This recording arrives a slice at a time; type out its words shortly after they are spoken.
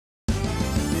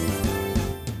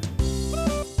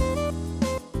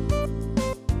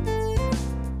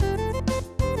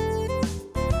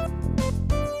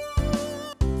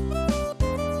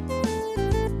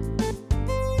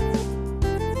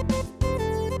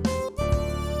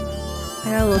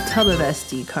got a little tub of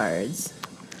SD cards.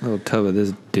 A little tub of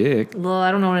this dick. Well,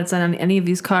 I don't know when it's on any of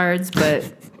these cards, but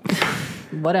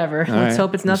whatever. Let's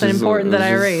hope it's nothing important that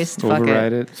I erased. Fuck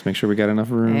override it. Just make sure we got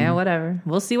enough room. Yeah, whatever.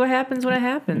 We'll see what happens when it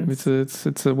happens.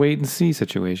 It's a wait and see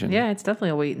situation. Yeah, it's definitely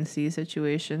a wait and see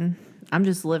situation. I'm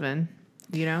just living,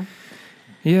 you know?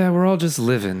 Yeah, we're all just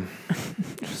living.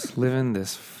 Just living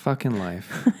this fucking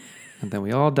life. And then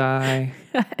we all die.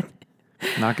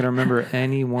 Not going to remember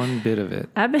any one bit of it.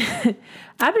 I've been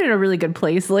in a really good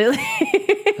place lately.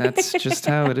 That's just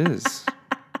how it is.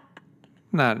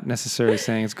 Not necessarily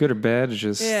saying it's good or bad. It's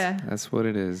just, that's what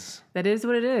it is. That is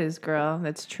what it is, girl.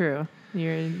 That's true.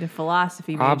 You're in the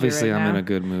philosophy major Obviously, right I'm now. in a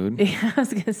good mood. Yeah, I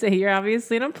was going to say, you're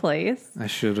obviously in a place. I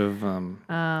should have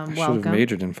welcome.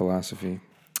 majored in philosophy.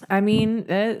 I mean...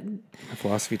 A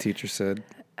philosophy teacher said,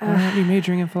 why aren't you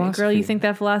majoring in philosophy? Girl, you think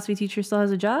that philosophy teacher still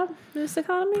has a job in this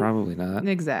economy? Probably not.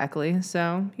 Exactly.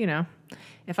 So, you know,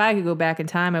 if I could go back in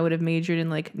time, I would have majored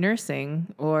in like nursing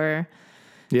or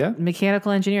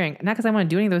mechanical engineering. Not because I want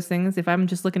to do any of those things. If I'm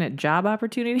just looking at job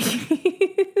opportunities.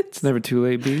 It's never too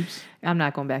late, Beebs. I'm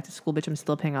not going back to school, bitch. I'm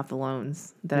still paying off the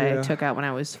loans that I took out when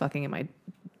I was fucking in my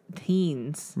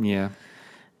teens. Yeah.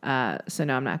 So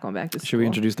no, I'm not going back to school. Should we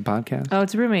introduce the podcast? Oh,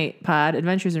 it's a roommate pod,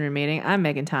 Adventures in Roommating. I'm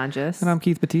Megan Tonjes. And I'm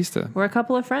Keith Batista. We're a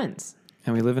couple of friends.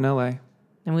 And we live in LA.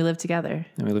 And we live together.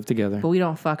 But we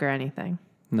don't fuck or anything.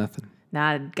 Nothing.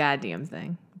 Not a goddamn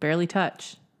thing. Barely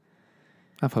touch.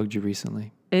 I've hugged you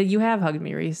recently. You have hugged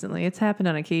me recently. It's happened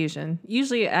on occasion.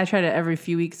 Usually I try to every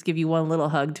few weeks give you one little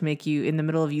hug to make you, in the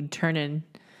middle of you turning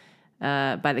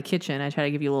by the kitchen, I try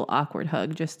to give you a little awkward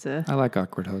hug just to... I like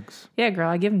awkward hugs. Yeah, girl,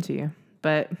 I give them to you.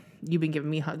 But you've been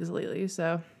giving me hugs lately,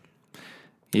 so...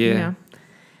 Yeah. You know,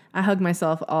 I hug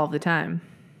myself all the time.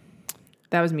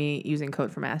 That was me using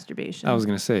code for masturbation. I was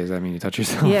going to say, does that mean you touch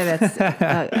yourself? Yeah, that's...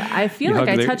 I feel like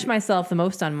I touch myself the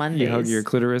most on Mondays. You hug your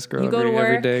clitoris, girl, you go to work,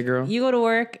 every day, girl? You go to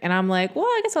work, and I'm like, well,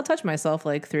 I guess I'll touch myself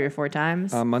like 3 or 4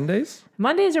 times. On Mondays?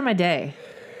 Mondays are my day.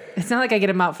 It's not like I get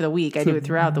them out for the week. I do it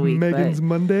throughout the week. Megan's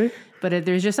Monday? But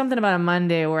there's just something about a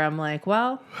Monday where I'm like,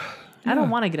 well... I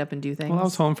don't want to get up and do things. Well, I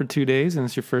was home for 2 days, and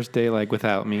it's your first day, like,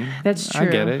 without me. That's true.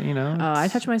 I get it, you know. Oh, I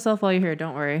touch myself while you're here.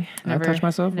 Don't worry. I touch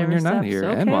myself when you're not here,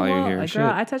 okay, and while you're here. Girl,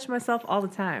 I touch myself all the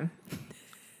time.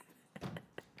 It's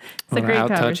a great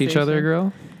conversation. Out-touch each other,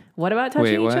 girl? What about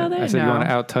touching each other? I said you want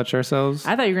to out-touch ourselves?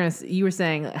 I thought you were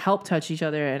saying help touch each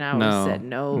other, and I said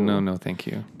no. No, thank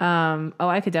you.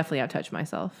 I could definitely out-touch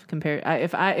myself.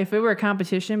 If it were a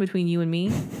competition between you and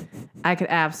me, I could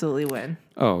absolutely win.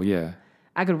 Oh, yeah.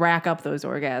 I could rack up those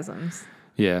orgasms.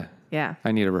 Yeah. Yeah.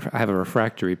 I have a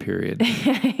refractory period.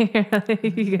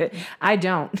 I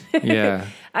don't. Yeah.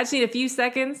 I just need a few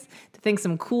seconds to think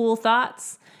some cool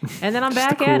thoughts, and then I'm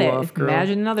back at it.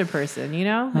 Imagine another person, you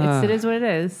know? It is what it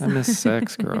is. I miss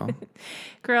sex, girl.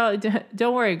 Girl,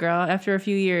 don't worry, girl. After a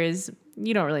few years,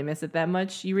 you don't really miss it that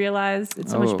much. You realize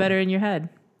it's so much better in your head.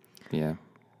 Yeah.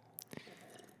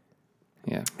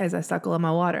 Yeah. As I suckle on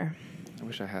my water. I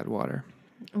wish I had water.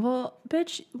 Well,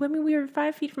 bitch, we were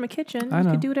 5 feet from a kitchen. I know.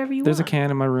 You could do whatever you There's want. a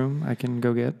can in my room I can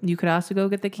go get. You could also go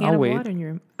get the can of wait. water in your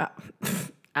room.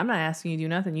 I'm not asking you to do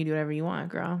nothing. You do whatever you want,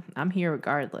 girl. I'm here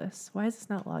regardless. Why is this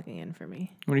not logging in for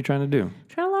me? What are you trying to do? I'm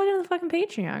trying to log into the fucking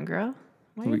Patreon, girl.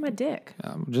 Why are you on my dick?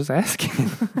 I'm just asking.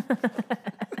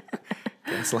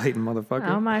 Gaslighting motherfucker.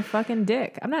 Oh, my fucking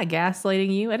dick. I'm not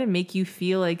gaslighting you. I didn't make you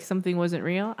feel like something wasn't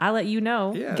real. I let you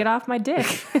know. Yeah. Get off my dick.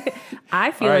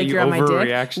 I feel like you're on my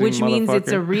dick, which means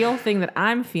it's a real thing that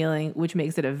I'm feeling, which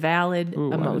makes it a valid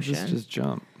emotion. Why did just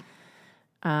jump?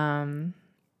 I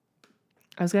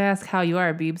was going to ask how you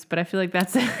are, Beebs, but I feel like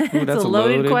that's, that's a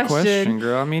loaded question,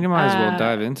 girl. I mean, you might as well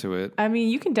dive into it. I mean,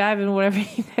 you can dive in whatever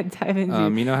you can dive into.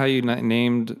 You know how you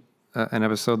named an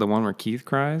episode the one where Keith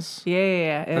cries?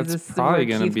 Yeah. That's probably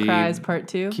going to be Keith Cries Part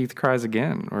 2. Keith Cries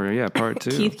again, or Part 2.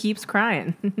 Keith keeps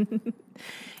crying.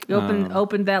 You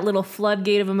opened that little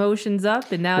floodgate of emotions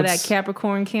up, and now that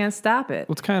Capricorn can't stop it.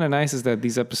 What's kind of nice is that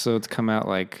these episodes come out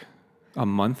like a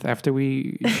month after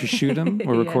we shoot them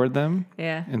or record them.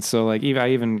 Yeah. And so like I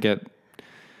even get,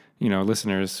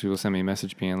 listeners who will send me a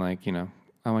message being like, oh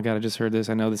my God, I just heard this.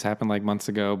 I know this happened like months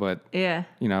ago, but I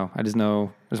just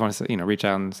want to say, reach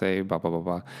out and say blah, blah, blah,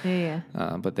 blah. Yeah.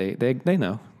 But they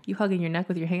know. You hugging your neck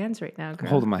with your hands right now, girl.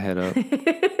 I'm holding my head up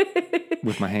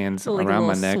with my hands like around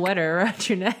my neck. Sweater around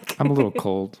your neck. I'm a little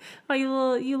cold. Oh,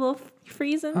 you little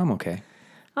freezing? I'm okay.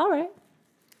 All right.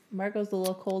 Marco's a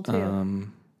little cold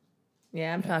too.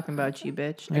 Yeah, I'm talking about you,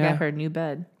 bitch. I got her a new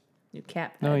bed. New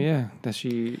cat bed. Oh, yeah.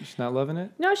 She's not loving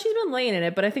it? No, she's been laying in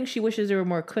it, but I think she wishes there were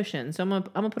more cushion. So I'm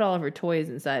gonna put all of her toys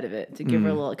inside of it to give her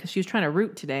a little, because she was trying to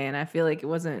root today, and I feel like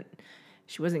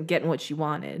she wasn't getting what she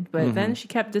wanted. But then she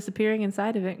kept disappearing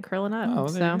inside of it and curling up. Oh,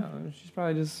 there you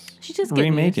go. She's just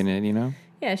getting remaking it, you know?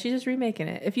 Yeah, she's just remaking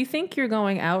it. If you think you're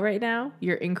going out right now,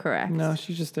 you're incorrect. No,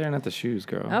 she's just staring at the shoes,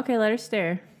 girl. Okay, let her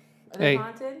stare. Are they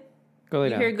haunted? Go lay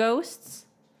down. You hear ghosts?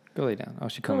 Go lay down. Oh,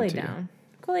 she coming to you.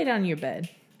 Go lay down in your bed.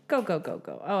 Go.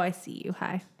 Oh, I see you.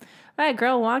 Hi. All right,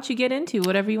 girl, why don't you get into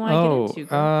whatever you want to get into,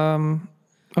 girl?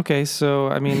 Okay, so,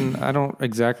 I mean, I don't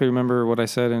exactly remember what I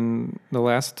said in the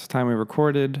last time we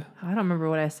recorded. I don't remember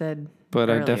what I said But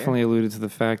earlier. I definitely alluded to the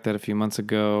fact that a few months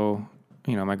ago,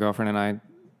 you know, my girlfriend and I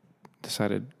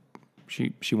decided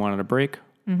she wanted a break.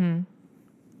 Mm-hmm.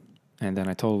 And then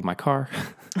I totaled my car.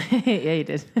 Yeah, you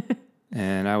did.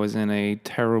 And I was in a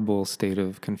terrible state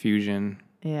of confusion.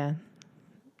 Yeah.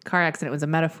 Car accident was a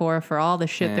metaphor for all the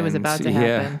shit that was about to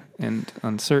happen. Yeah, and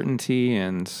uncertainty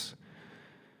and,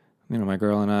 you know, my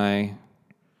girl and I,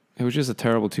 it was just a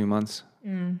terrible 2 months.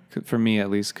 For me,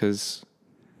 at least, because,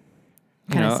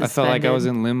 you know, I felt like I was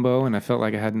in limbo and I felt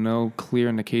like I had no clear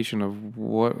indication of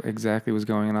what exactly was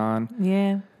going on.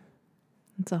 Yeah.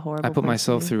 It's a horrible I put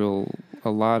myself through a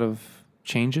lot of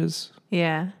changes.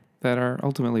 Yeah. That are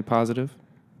ultimately positive.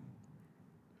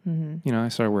 Mm-hmm. You know, I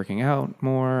started working out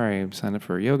more. I signed up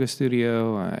for a yoga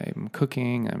studio. I'm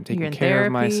cooking. I'm taking care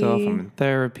of myself. I'm in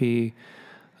therapy.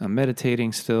 I'm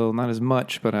meditating still. Not as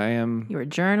much, but I am. You were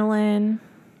journaling.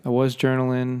 I was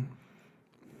journaling.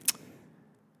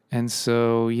 And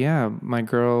so, yeah, my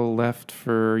girl left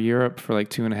for Europe for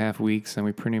like 2.5 weeks, and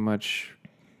we pretty much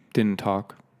didn't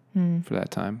talk for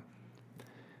that time.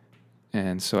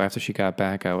 And so after she got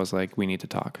back, I was like, we need to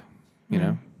talk, you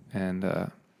know?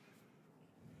 And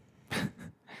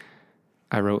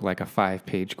I wrote like a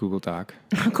 5-page Google Doc.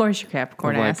 Of course, your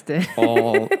Capricorn asked it.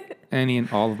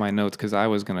 all of my notes, because I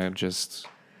was going to just...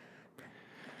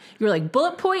 You were like,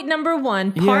 bullet point number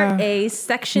 1, part A,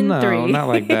 section 3. No, not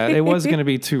like that. It was going to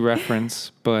be to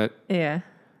reference, but... Yeah.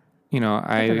 You know,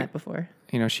 I've done that before.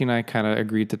 You know, she and I kind of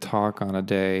agreed to talk on a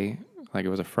day, like it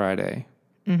was a Friday.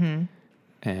 Mm-hmm.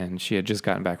 And she had just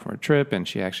gotten back from her trip, and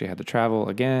she actually had to travel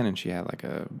again, and she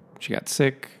got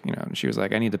sick, you know, and she was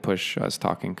like, I need to push us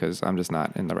talking because I'm just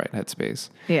not in the right headspace.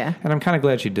 Yeah. And I'm kind of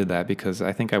glad she did that, because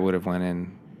I think I would have went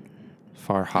in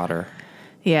far hotter.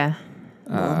 Yeah.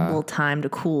 A little time to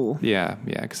cool. Yeah,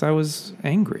 because I was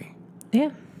angry. Yeah.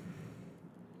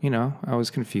 You know, I was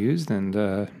confused, and...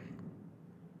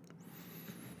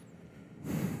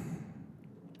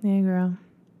 Yeah, girl.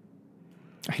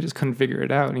 I just couldn't figure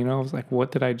it out, you know? I was like,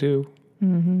 what did I do?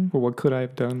 Mm-hmm. Or what could I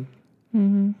have done?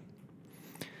 Mm-hmm.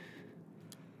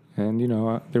 And, you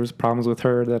know, there was problems with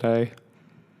her that I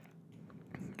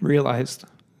realized.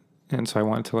 And so I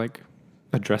wanted to, like,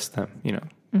 address them, you know?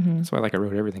 Mm-hmm. That's why, like, I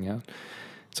wrote everything out.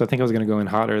 So I think I was going to go in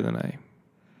hotter than I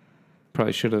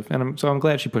probably should have. And I'm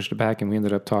glad she pushed it back, and we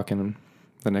ended up talking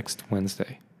the next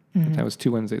Wednesday. Mm-hmm. That was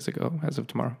 2 Wednesdays ago, as of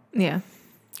tomorrow. Yeah.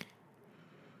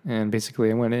 And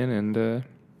basically I went in, and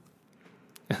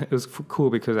it was cool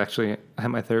because actually I had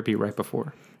my therapy right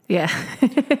before. Yeah.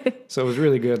 So it was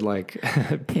really good, like,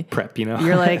 prep, you know?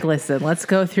 You're like, listen, let's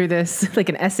go through this, like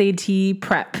an SAT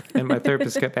prep. And my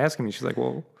therapist kept asking me, she's like,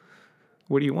 well,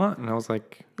 what do you want? And I was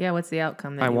like... Yeah, what's the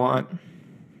outcome that I want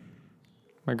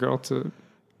my girl to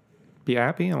be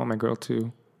happy. I want my girl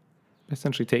to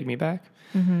essentially take me back.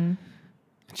 Mm-hmm.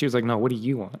 And she was like, no, what do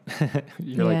you want?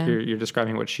 You're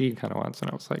describing what she kind of wants. And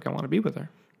I was like, I want to be with her.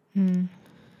 Mm.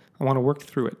 I want to work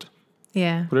through it.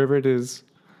 Yeah. Whatever it is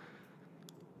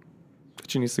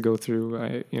that she needs to go through,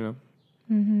 I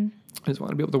just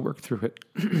want to be able to work through it.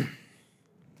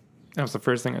 That was the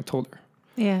first thing I told her.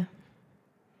 Yeah.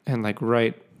 And like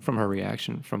right from her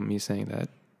reaction, from me saying that,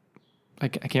 I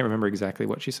can't remember exactly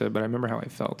what she said, but I remember how I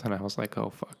felt. And I was like,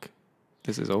 oh, fuck,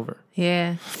 this is over.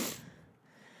 Yeah.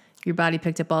 Your body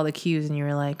picked up all the cues, and you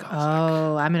were like,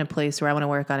 oh, I'm in a place where I want to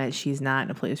work on it. She's not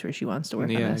in a place where she wants to work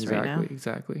on this right now. Yeah,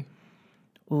 exactly.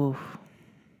 Ooh.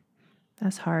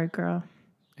 That's hard, girl.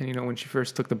 And, you know, when she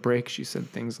first took the break, she said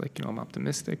things like, you know, I'm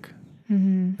optimistic.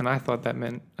 Mm-hmm. And I thought that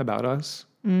meant about us.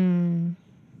 Mm.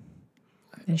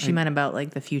 And she meant about,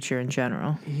 like, the future in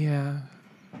general. Yeah.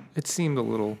 It seemed a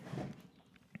little,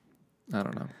 I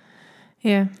don't know.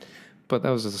 Yeah. But that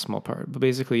was just a small part. But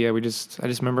basically, yeah, I just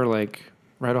remember, like,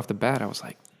 right off the bat,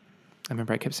 I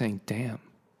remember I kept saying, damn.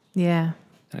 Yeah.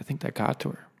 And I think that got to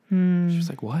her. She was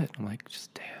like, what? I'm like,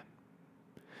 just damn.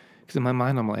 Because in my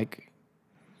mind, I'm like,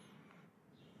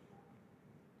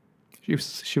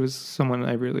 she was someone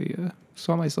I really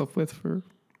saw myself with for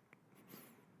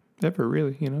ever,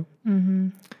 really, you know? Mm-hmm.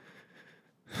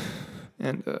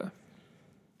 And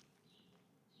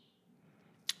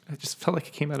I just felt like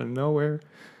it came out of nowhere.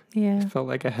 Yeah. I felt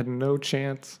like I had no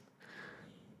chance.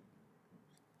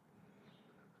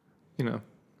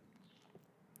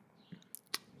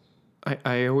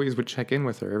 I always would check in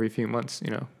with her every few months,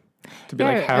 to be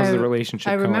like, how's the relationship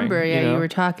going? I remember, you were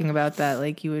talking about that.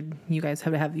 Like you guys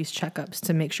have to have these checkups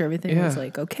to make sure everything was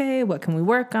like, okay, what can we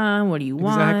work on? What do you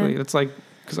want? Exactly. It's like,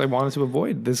 because I wanted to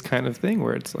avoid this kind of thing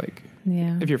where it's like,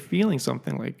 if you're feeling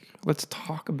something, like, let's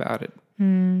talk about it.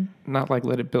 Not like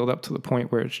let it build up to the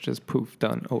point where it's just poof,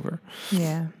 done, over.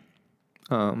 Yeah.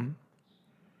 God,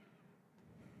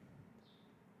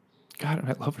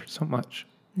 I love her so much.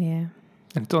 Yeah.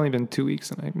 And it's only been 2 weeks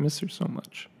and I miss her so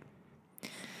much.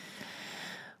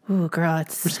 Ooh, girl,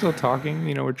 we're still talking,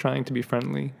 we're trying to be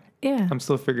friendly. Yeah. I'm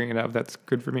still figuring it out if that's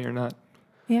good for me or not.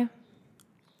 Yeah.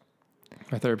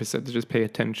 My therapist said to just pay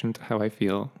attention to how I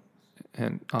feel.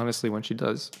 And honestly, when she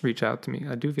does reach out to me,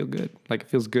 I do feel good. Like, it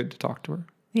feels good to talk to her.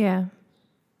 Yeah.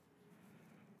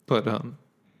 But,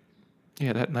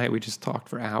 that night we just talked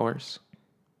for hours.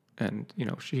 And,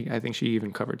 I think she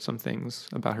even covered some things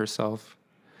about herself.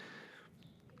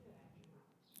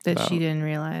 That she didn't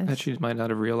realize. That she might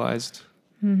not have realized.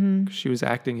 Mm-hmm. She was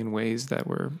acting in ways that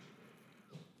were,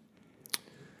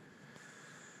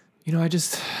 maybe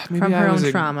from her own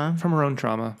trauma. From her own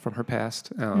trauma, from her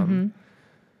past. Aren't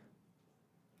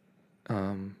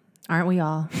we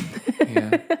all?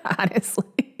 Yeah. Honestly.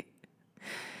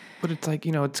 But it's like,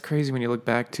 it's crazy when you look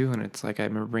back too, and it's like, I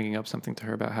remember bringing up something to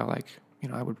her about how, like,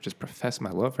 I would just profess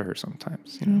my love for her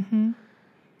sometimes, And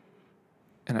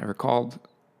I recalled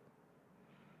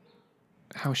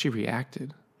how she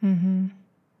reacted. Mm-hmm.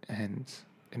 And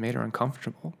it made her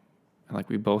uncomfortable. And, like,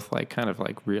 we both, like, kind of,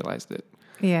 like, realized it.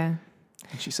 Yeah.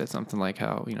 And she said something like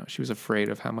how, she was afraid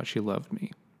of how much she loved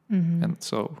me. Mm-hmm. And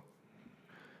so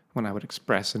when I would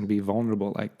express and be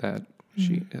vulnerable like that,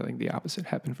 like, the opposite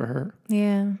happened for her.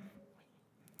 Yeah.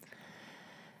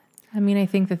 I mean, I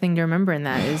think the thing to remember in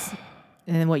that is,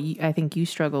 and what I think you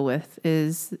struggle with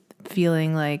is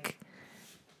feeling like,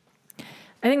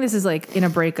 I think this is like in a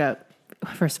breakup.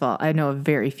 First of all, I know of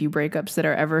very few breakups that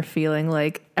are ever feeling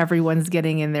like everyone's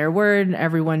getting in their word and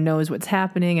everyone knows what's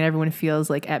happening and everyone feels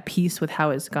like at peace with how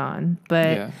it's gone.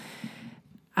 But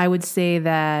I would say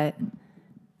that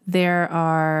there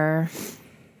are,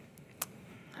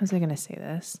 how was I going to say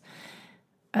this?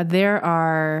 There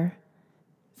are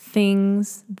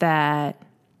things that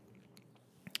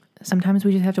sometimes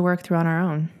we just have to work through on our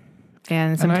own.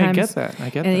 And sometimes, I get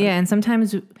that. Yeah, and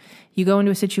sometimes you go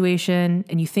into a situation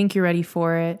and you think you're ready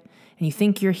for it and you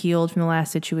think you're healed from the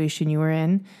last situation you were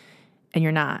in, and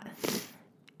you're not.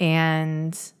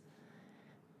 And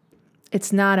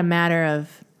it's not a matter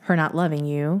of her not loving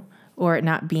you or it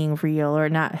not being real or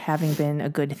not having been a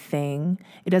good thing.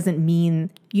 It doesn't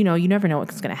mean, you never know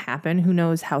what's going to happen. Who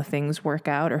knows how things work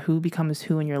out or who becomes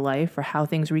who in your life or how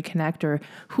things reconnect or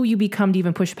who you become to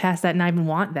even push past that and not even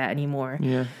want that anymore.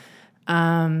 Yeah.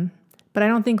 But I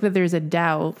don't think that there's a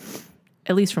doubt,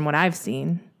 at least from what I've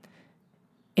seen,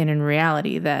 and in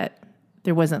reality, that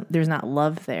there's not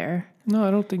love there. No,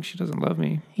 I don't think she doesn't love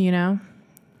me. I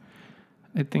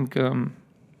think,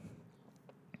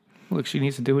 look, she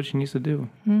needs to do what she needs to do.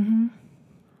 Mm-hmm.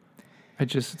 I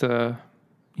just, I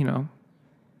know,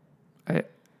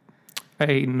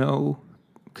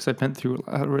 because I've been through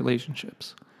a lot of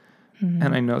relationships,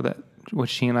 and I know that what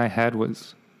she and I had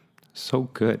was so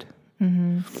good.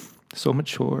 Mm-hmm. So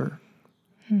mature,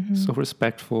 so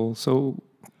respectful, so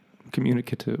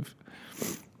communicative.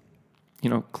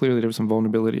 Clearly there were some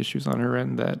vulnerability issues on her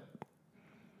end that,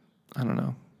 I don't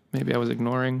know, maybe I was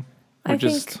ignoring. Or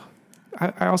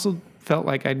I also felt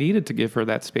like I needed to give her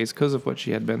that space because of what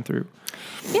she had been through.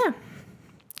 Yeah.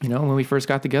 When we first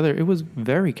got together, it was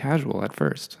very casual at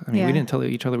first. I mean, we didn't tell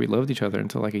each other we loved each other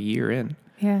until like a year in.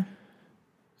 Yeah.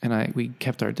 And we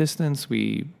kept our distance.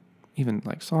 We even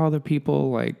like saw other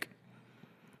people. Like,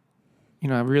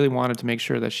 I really wanted to make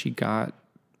sure that she got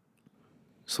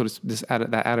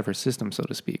that out of her system, so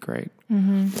to speak, right?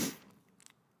 Mm-hmm.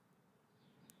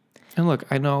 And look,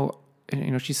 I know,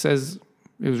 she says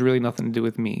it was really nothing to do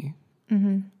with me.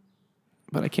 Mm-hmm.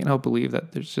 But I can't help believe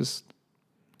that there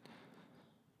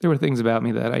were things about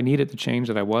me that I needed to change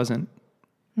that I wasn't.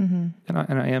 Mm-hmm. And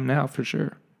I am now, for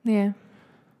sure. Yeah.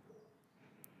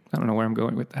 I don't know where I'm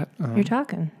going with that. You're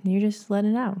talking. You're just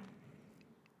letting it out.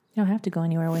 You don't have to go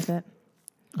anywhere with it.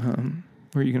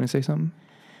 Were you going to say something?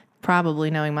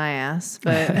 Probably, knowing my ass.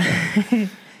 But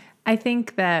I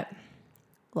think that,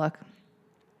 look,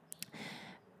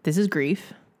 this is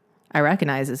grief. I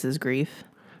recognize this is grief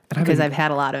because I've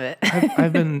had a lot of it.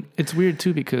 It's weird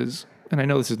too because, and I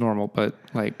know this is normal, but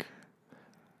like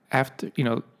after,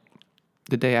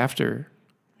 the day after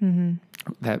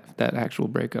that actual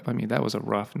breakup, I mean, that was a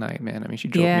rough night, man. I mean, she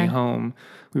drove me home.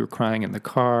 We were crying in the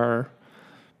car.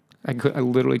 I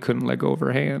literally couldn't let go of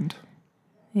her hand.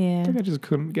 Yeah. Like I just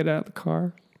couldn't get out of the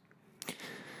car.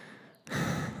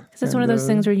 It's one of those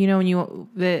things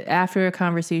where, after a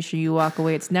conversation, you walk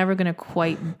away, it's never going to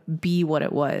quite be what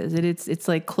it was. It's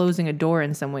like closing a door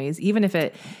in some ways. Even if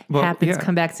it happens to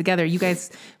come back together, you guys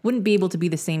wouldn't be able to be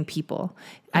the same people.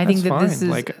 I think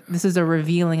that this is a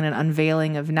revealing and an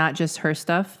unveiling of not just her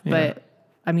stuff, but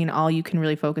I mean, all you can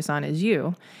really focus on is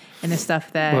you and the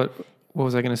stuff that... But what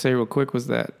was I going to say real quick was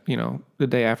that, the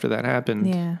day after that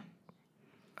happened,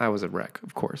 I was a wreck,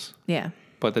 of course. Yeah.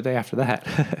 But the day after that...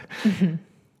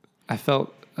 I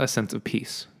felt a sense of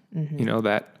peace,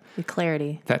 the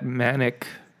clarity, that manic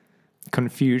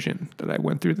confusion that I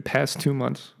went through the past 2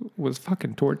 months was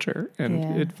fucking torture,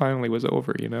 and it finally was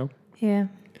over, Yeah.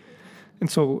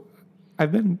 And so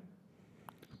I've been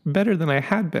better than I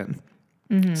had been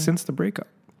since the breakup.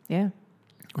 Yeah.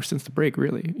 Or since the break,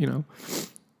 really,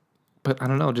 But I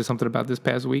don't know, just something about this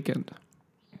past weekend.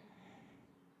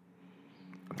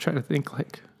 I'm trying to think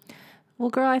Well,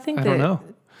 girl, I think don't know.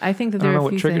 I think that there are a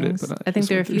few things. I think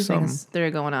there are a few things that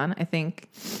are going on. I think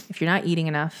if you're not eating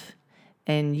enough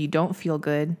and you don't feel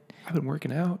good. I've been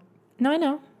working out. No, I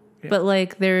know. Yeah.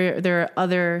 But there are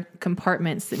other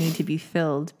compartments that need to be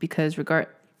filled because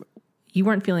you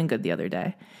weren't feeling good the other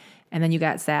day. And then you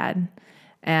got sad.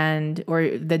 Or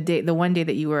the one day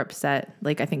that you were upset,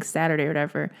 I think Saturday or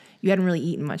whatever, you hadn't really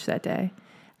eaten much that day.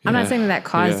 I'm not saying that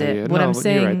caused it. Yeah. What I'm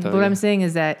saying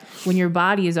is that when your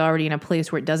body is already in a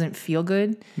place where it doesn't feel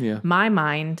good, my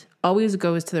mind always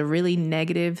goes to the really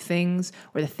negative things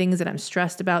or the things that I'm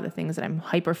stressed about, the things that I'm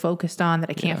hyper focused on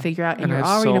that I can't figure out. And you're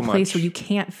already in a place where you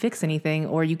can't fix anything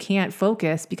or you can't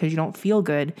focus because you don't feel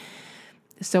good.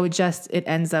 So it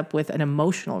ends up with an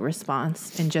emotional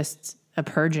response and just a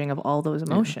purging of all those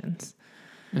emotions.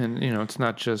 Yeah. And, it's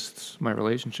not just my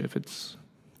relationship. It's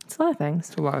a lot of things.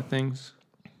 It's a lot of things.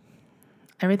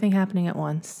 Everything happening at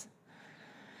once.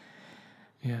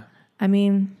 Yeah. I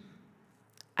mean,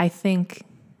 I think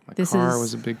my car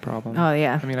was a big problem. Oh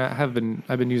yeah. I mean, I've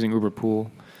been using Uber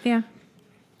Pool. Yeah.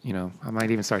 I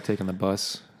might even start taking the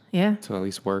bus. Yeah. To at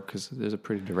least work because there's a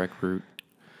pretty direct route.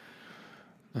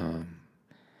 I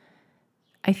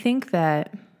think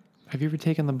that. Have you ever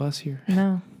taken the bus here?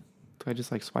 No. Do I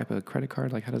just swipe a credit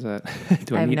card? How does that?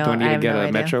 Do I need to get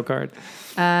a Metro card?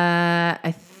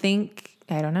 I think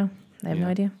I don't know. I have no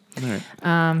idea. All right.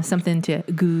 Something to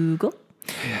Google.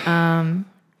 Yeah.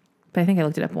 But I think I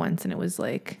looked it up once and it was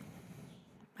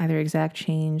either exact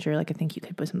change or I think you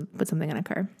could put something on a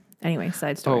card. Anyway,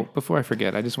 side story. Oh, before I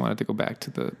forget, I just wanted to go back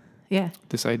to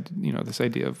this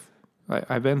idea of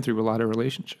I've been through a lot of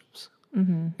relationships.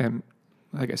 Mm-hmm. And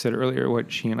like I said earlier,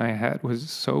 what she and I had was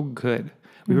so good.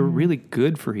 We were really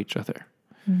good for each other.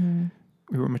 Mm-hmm.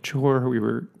 We were mature. We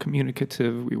were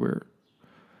communicative. We were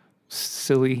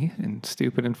silly and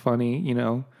stupid and funny,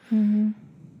 Mm-hmm.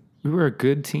 We were a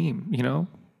good team,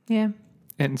 Yeah.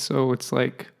 And so it's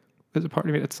there's a part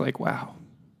of me that's wow.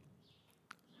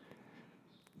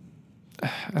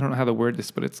 I don't know how to word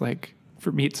this, but it's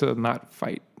for me to not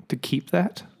fight to keep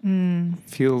that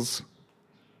feels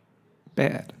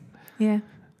bad. Yeah.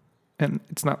 And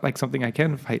it's not something I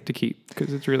can fight to keep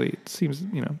because it seems,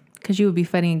 Because you would be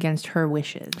fighting against her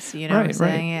wishes, what I'm saying?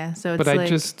 Right. Yeah. So it's I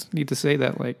just need to say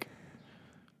that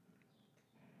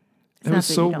it was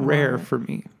so rare for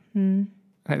me. Mm.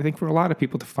 I think for a lot of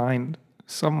people to find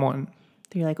someone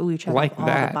you're you check off all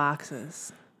the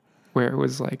boxes. Where it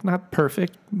was not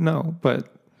perfect, no, but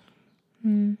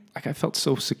I felt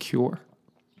so secure.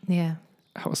 Yeah.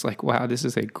 I was wow, this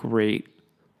is a great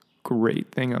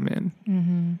thing I'm in.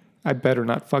 Mm-hmm. I better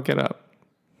not fuck it up.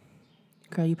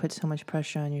 Girl, you put so much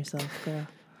pressure on yourself, girl.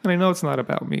 And I know it's not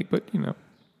about me, but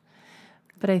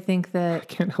But I think that... I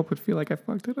can't help but feel I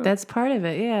fucked it up. That's part of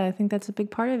it, yeah. I think that's a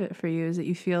big part of it for you, is that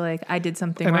you feel I did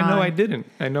something wrong. And I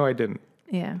know I didn't.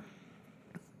 Yeah.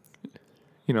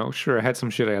 Sure, I had some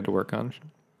shit I had to work on.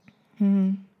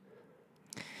 Mm-hmm.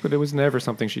 But it was never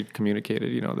something she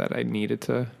communicated, that I needed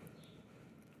to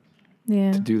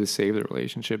do to save the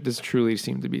relationship. This truly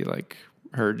seemed to be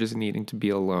her just needing to be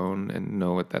alone and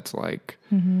know what that's like.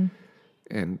 Mm-hmm.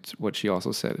 And what she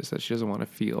also said is that she doesn't want to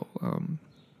feel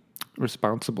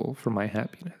responsible for my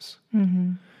happiness.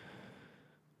 Mm-hmm.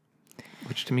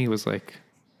 Which to me was a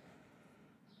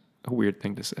weird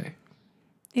thing to say.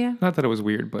 Yeah. Not that it was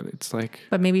weird, but it's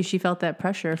But maybe she felt that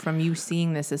pressure from you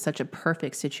seeing this as such a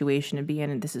perfect situation to be in,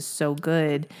 and this is so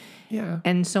good. Yeah.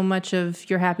 And so much of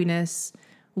your happiness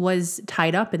was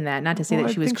tied up in that. Not to say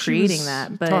that she was creating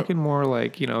that, but talking more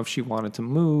if she wanted to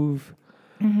move,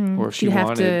 or if she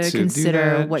wanted to consider do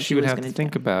that, what she would have to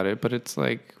think about it. But it's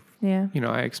I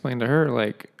explained to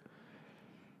her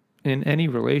in any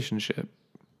relationship,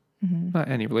 not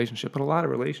any relationship, but a lot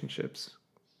of relationships,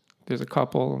 there's a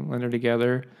couple and they're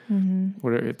together,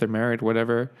 whatever, if they're married,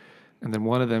 whatever, and then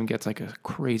one of them gets like a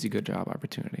crazy good job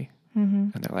opportunity,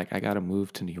 and they're like, I got to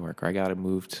move to New York, or I got to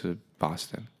move to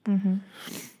Boston.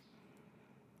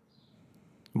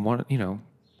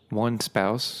 One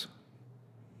spouse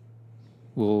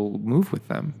will move with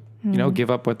them, give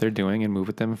up what they're doing and move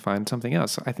with them and find something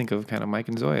else. I think of kind of Mike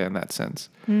and Zoya in that sense,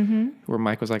 where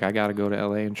Mike was like, I got to go to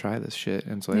LA and try this shit.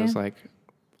 And Zoya was like,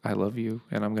 I love you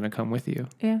and I'm going to come with you.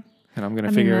 Yeah. And I'm going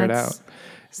to figure it out.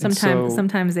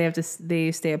 Sometimes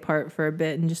they stay apart for a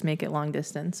bit and just make it long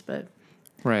distance, but.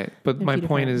 Right. But my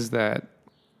point is that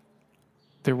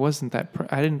there wasn't that,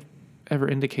 I didn't ever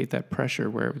indicate that pressure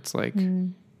where it's like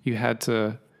you had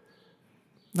to,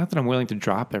 not that I'm willing to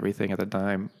drop everything at the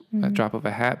dime, a drop of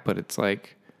a hat, but it's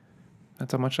like,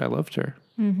 that's how much I loved her.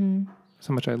 That's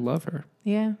how much I love her.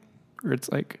 Yeah. Or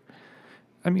it's like,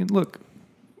 I mean, look,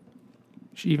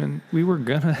 we were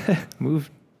gonna move.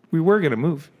 We were gonna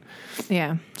move.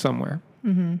 Yeah. Somewhere.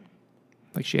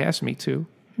 Like she asked me to.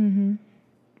 And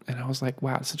I was like,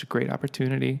 wow, it's such a great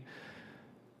opportunity.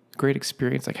 Great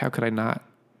experience. Like, how could I not?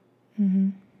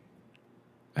 And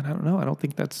I don't know. I don't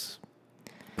think that's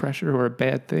pressure or a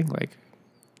bad thing. Like,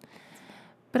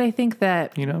 but I think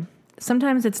that,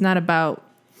 sometimes it's not about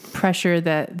pressure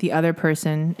that the other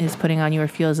person is putting on you or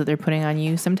feels that they're putting on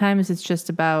you. Sometimes it's just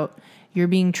about you're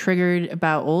being triggered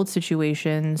about old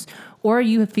situations, or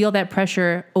you feel that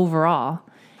pressure overall.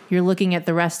 You're looking at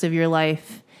the rest of your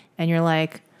life and you're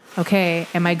like, okay,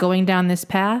 am I going down this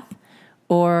path,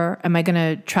 or am I going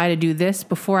to try to do this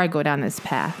before I go down this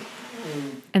path?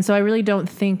 And so I really don't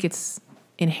think it's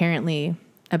inherently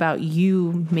about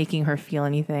you making her feel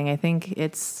anything. I think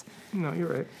it's... No, you're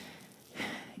right.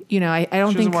 I don't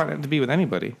think... She doesn't want it to be with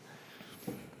anybody.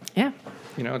 Yeah.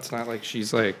 It's not like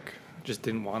she's like, just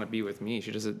didn't want to be with me.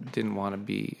 She just didn't want to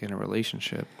be in a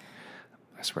relationship.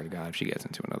 I swear to God, if she gets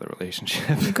into another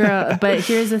relationship. Girl, but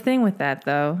here's the thing with that,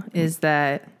 though, is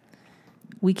that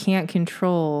we can't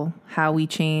control how we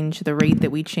change, the rate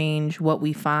that we change, what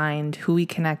we find, who we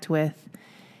connect with.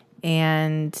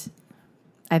 And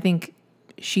I think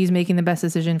she's making the best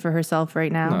decision for herself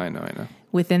right now. No, I know.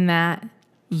 Within that,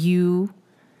 you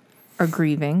are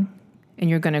grieving and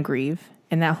you're going to grieve.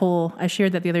 And that whole, I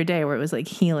shared that the other day where it was like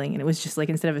healing, and it was just like,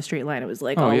 instead of a straight line, it was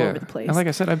like all over the place. And like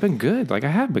I said, I've been good. Like I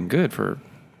have been good for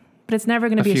But it's never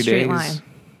going to be a straight line.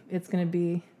 It's going to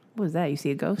be, what was that? You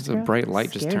see a ghost? It's a bright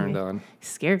light just turned on.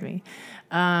 Scared me.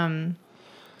 I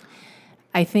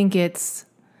think it's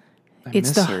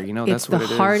miss her. That's what it is.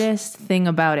 The hardest thing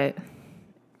about it,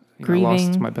 grieving, I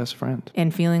lost my best friend,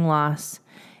 and feeling loss,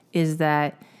 is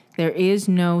that there is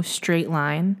no straight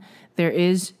line. There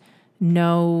is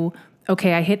no,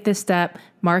 okay, I hit this step,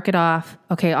 mark it off.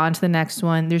 Okay, on to the next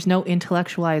one. There's no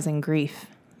intellectualizing grief.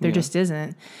 There just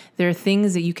isn't. There are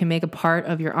things that you can make a part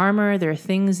of your armor. There are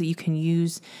things that you can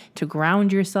use to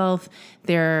ground yourself.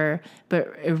 But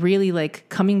really, like,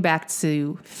 coming back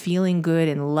to feeling good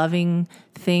and loving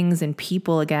things and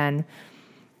people again,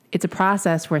 it's a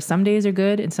process where some days are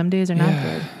good and some days are not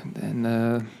good.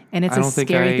 And it's a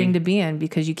scary thing to be in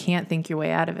because you can't think your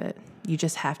way out of it. You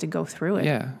just have to go through it.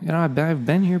 Yeah. I've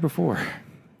been here before.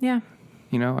 Yeah.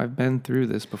 I've been through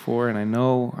this before, and I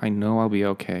know I'll be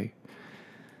okay.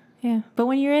 Yeah, but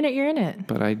when you're in it, you're in it.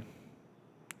 But I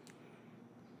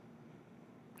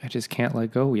just can't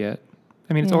let go yet.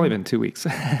 I mean, it's only been 2 weeks.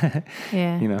 Yeah.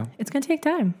 It's going to take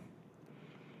time.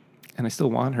 And I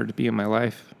still want her to be in my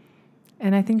life.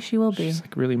 And I think she will be. She's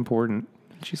like really important.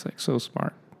 She's like so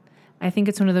smart. I think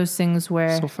it's one of those things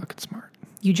where... So fucking smart.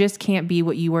 You just can't be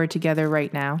what you were together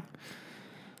right now.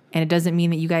 And it doesn't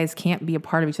mean that you guys can't be a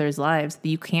part of each other's lives, that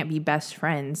you can't be best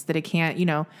friends, that it can't,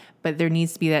 but there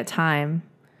needs to be that time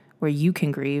where you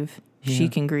can grieve, she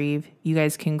can grieve, you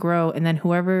guys can grow, and then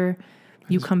whoever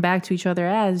you come back to each other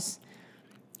as,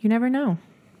 you never know.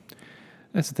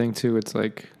 That's the thing too. It's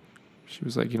like, she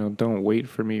was like, don't wait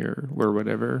for me or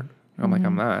whatever. I'm like,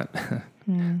 I'm not.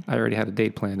 I already had a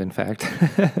date planned, in fact,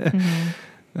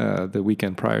 the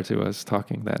weekend prior to us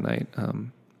talking that night.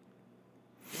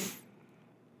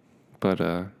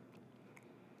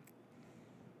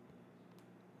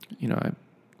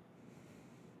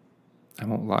 I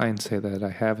won't lie and say that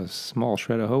I have a small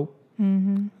shred of hope.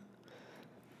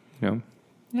 Yeah.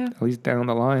 At least down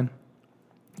the line.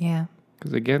 Yeah.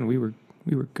 Because again, we were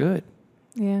good.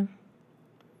 Yeah.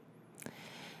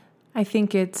 I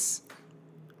think it's,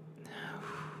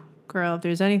 girl, if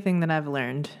there's anything that I've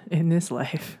learned in this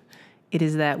life, it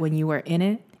is that when you are in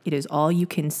it, it is all you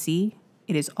can see.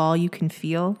 it is all you can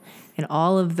feel, and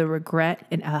all of the regret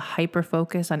and a hyper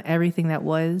focus on everything that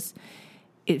was,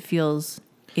 it feels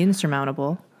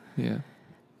insurmountable. Yeah.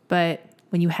 But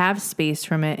when you have space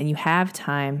from it and you have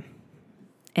time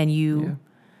and you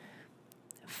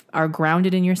are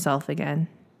grounded in yourself again,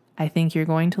 I think you're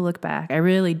going to look back. I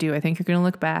really do. I think you're going to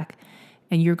look back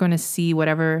and you're going to see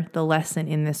whatever the lesson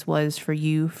in this was for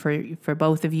you, for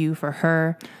both of you, for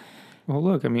her. Well,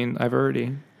 look, I mean,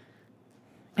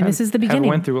 this is the beginning. I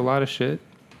went through a lot of shit.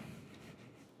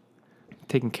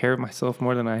 Taking care of myself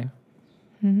more than I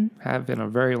have in a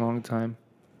very long time.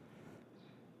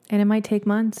 And it might take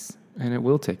months. And it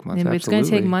will take months. And it's going to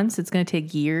take months. It's going to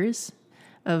take years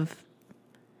of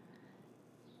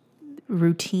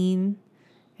routine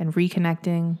and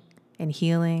reconnecting and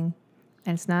healing.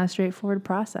 And it's not a straightforward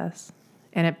process.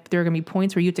 And there are going to be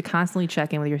points where you have to constantly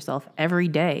check in with yourself every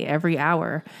day, every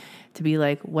hour, to be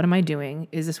like, what am I doing?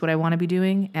 Is this what I want to be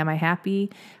doing? Am I happy?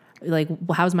 Like,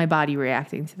 how's my body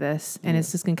reacting to this? And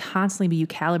it's just going to constantly be you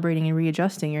calibrating and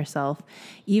readjusting yourself.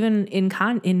 Even in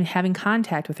having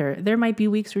contact with her, there might be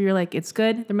weeks where you're like, it's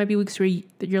good. There might be weeks where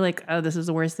you're like, oh, this is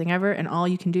the worst thing ever. And all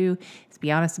you can do is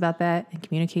be honest about that and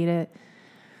communicate it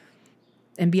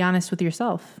and be honest with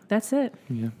yourself. That's it.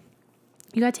 Yeah.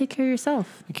 You got to take care of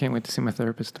yourself. I can't wait to see my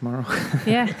therapist tomorrow.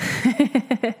 Yeah.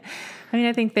 I mean,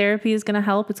 I think therapy is going to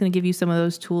help. It's going to give you some of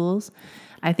those tools.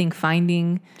 I think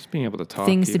finding just being able to talk,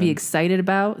 things to be excited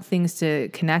about, things to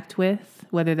connect with,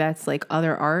 whether that's like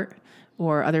other art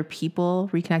or other people,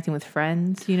 reconnecting with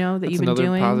friends, that you've been doing. That's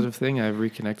another positive thing. I've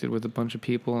reconnected with a bunch of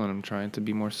people and I'm trying to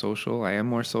be more social. I am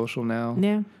more social now.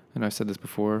 Yeah. And I've said this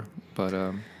before, but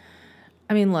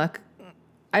I mean, look,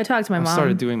 I talked to my mom. I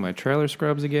started doing my trailer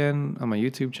scrubs again on my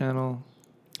YouTube channel.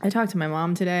 I talked to my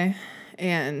mom today,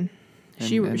 and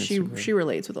she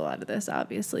relates with a lot of this,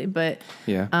 obviously. But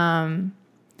yeah,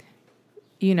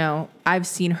 I've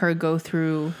seen her go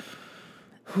through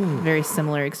a very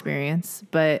similar experience.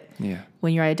 But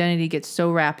when your identity gets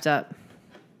so wrapped up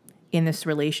in this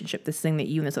relationship, this thing that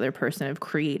you and this other person have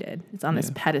created, it's on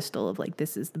this pedestal of like,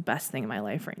 this is the best thing in my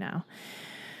life right now.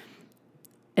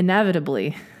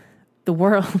 Inevitably, the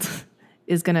world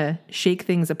is going to shake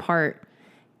things apart,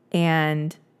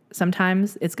 and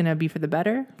sometimes it's going to be for the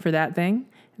better for that thing.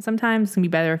 And sometimes it's going to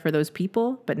be better for those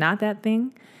people, but not that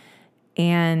thing.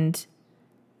 And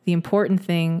the important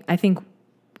thing, I think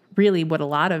really what a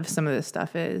lot of some of this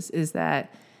stuff is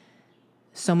that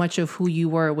so much of who you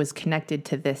were was connected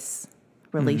to this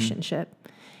relationship.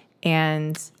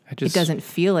 And it doesn't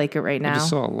feel like it right now. I just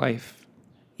saw life.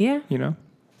 Yeah. Yeah.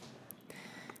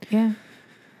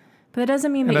 But that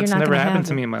doesn't mean that you're not going to have it. That's never happened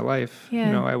to me in my life.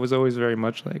 Yeah. I was always very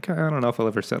much like, I don't know if I'll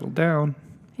ever settle down.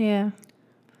 Yeah.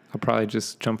 I'll probably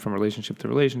just jump from relationship to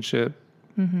relationship.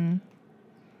 Mm-hmm.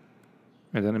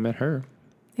 And then I met her.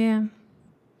 Yeah.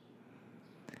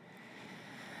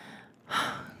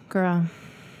 Girl,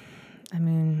 I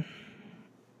mean,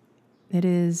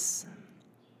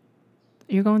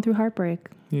 you're going through heartbreak.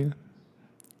 Yeah.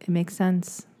 It makes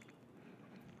sense.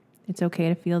 It's okay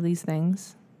to feel these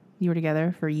things. You were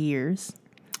together for years.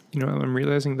 What I'm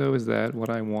realizing, though, is that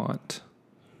what I want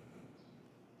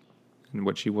and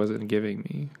what she wasn't giving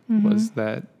me was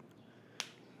that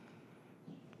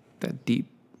deep,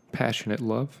 passionate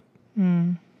love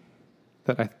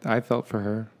that I felt for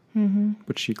her,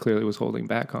 but she clearly was holding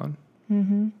back on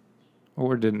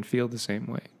or didn't feel the same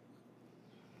way.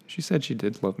 She said she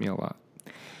did love me a lot,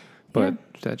 but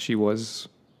that she was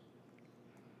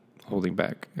holding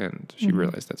back, and she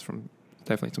realized that's from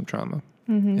definitely some trauma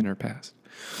in her past.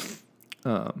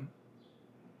 And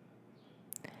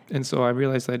so I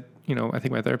realized that, I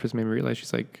think my therapist made me realize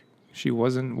she's like, she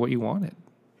wasn't what you wanted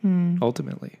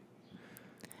ultimately,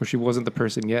 or she wasn't the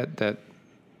person yet that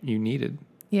you needed.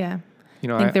 Yeah.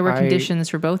 I think there were conditions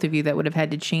for both of you that would have had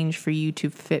to change for you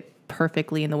to fit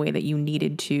perfectly in the way that you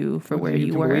needed to for where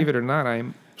you were. Believe it or not,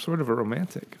 I'm sort of a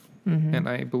romantic. And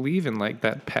I believe in like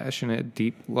that passionate,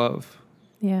 deep love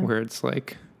where it's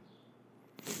like,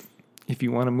 if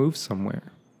you want to move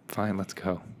somewhere, fine, let's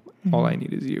go. All I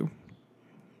need is you.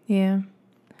 Yeah.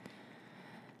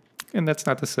 And that's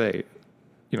not to say,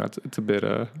 it's a bit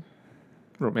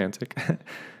romantic.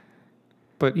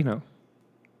 But,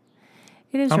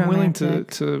 it is I'm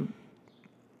romantic. willing to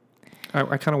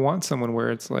I kind of want someone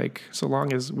where it's like, so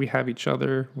long as we have each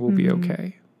other, we'll be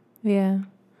okay. Yeah.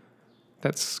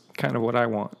 That's kind of what I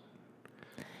want.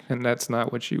 And that's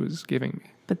not what she was giving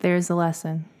me. But there's a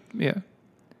lesson. Yeah.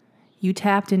 You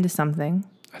tapped into something.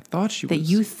 I thought she was. That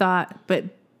you thought, but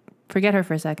forget her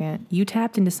for a second. You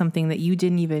tapped into something that you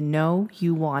didn't even know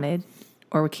you wanted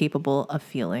or were capable of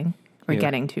feeling or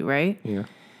getting to, right? Yeah.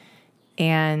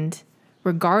 And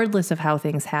regardless of how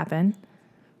things happen,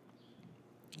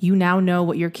 you now know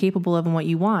what you're capable of and what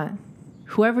you want.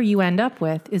 Whoever you end up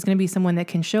with is going to be someone that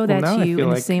can show that to you in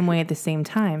the same way at the same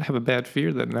time. I have a bad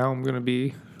fear that now I'm going to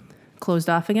be closed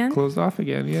off again.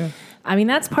 Yeah. I mean,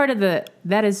 that's part of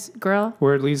that is, girl.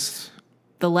 Or at least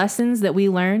the lessons that we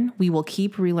learn, we will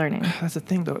keep relearning. That's the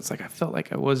thing, though. It's like I felt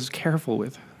like I was careful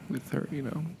with her,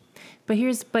 But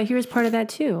here's part of that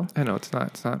too. I know it's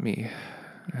not me.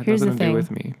 It had nothing to do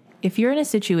with me. If you're in a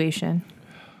situation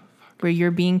where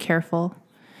you're being careful,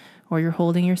 or you're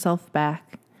holding yourself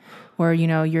back, or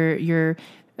you're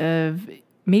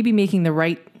maybe making the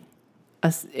right,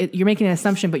 you're making an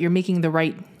assumption, but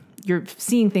you're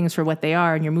seeing things for what they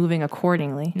are, and you're moving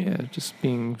accordingly. Yeah, just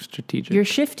being strategic. You're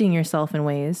shifting yourself in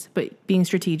ways, but being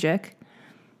strategic.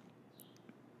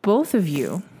 Both of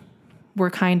you were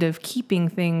kind of keeping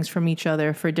things from each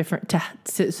other for different,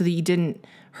 so that you didn't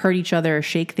hurt each other or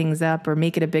shake things up or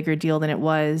make it a bigger deal than it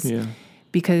was. Yeah.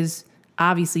 Because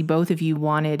obviously both of you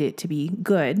wanted it to be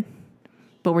good,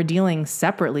 but we're dealing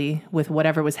separately with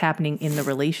whatever was happening in the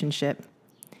relationship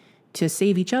to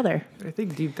save each other. I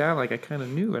think deep down, I kind of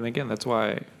knew. And again, that's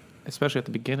why, especially at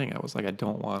the beginning, I was like, I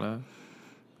don't want to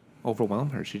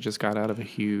overwhelm her. She just got out of a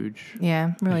huge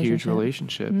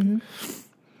relationship. Mm-hmm.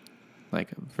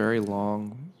 Like a very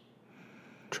long,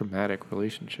 traumatic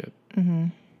relationship. Mm-hmm.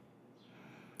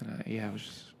 It was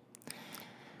just...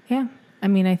 Yeah. I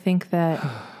mean, I think that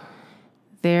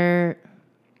they're...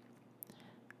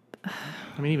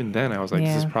 I mean, even then, I was like,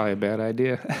 this is probably a bad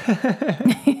idea.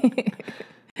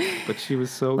 But she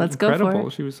was so incredible.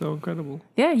 She was so incredible.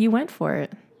 Yeah, you went for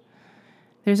it.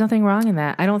 There's nothing wrong in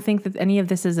that. I don't think that any of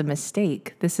this is a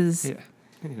mistake. This is... Yeah.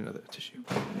 I need another tissue.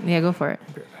 Yeah, go for it.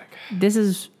 I'll be right back. This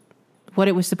is what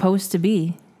it was supposed to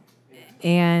be.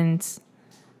 And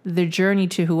the journey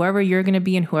to whoever you're going to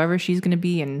be and whoever she's going to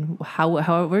be and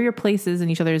however your place is in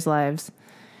each other's lives,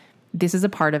 this is a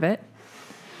part of it.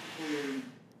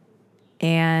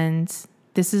 And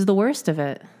this is the worst of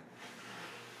it.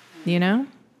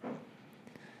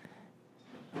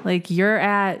 Like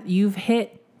you've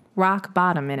hit rock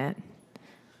bottom in it.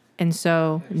 And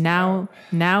so now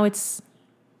it's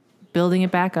building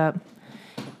it back up.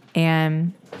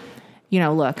 And,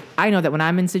 look, I know that when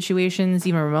I'm in situations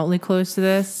even remotely close to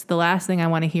this, the last thing I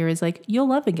want to hear is like, you'll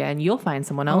love again. You'll find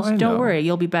someone else. Don't worry.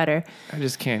 You'll be better. I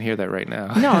just can't hear that right now.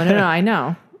 No, I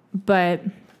know. But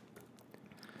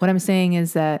what I'm saying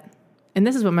is that, and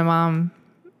this is what my mom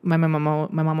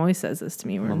always says this to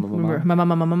me. Remember, my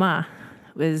mama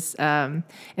was, and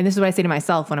this is what I say to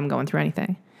myself when I'm going through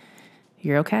anything.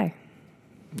 You're okay.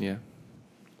 Yeah.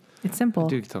 It's simple. I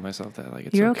do tell myself that.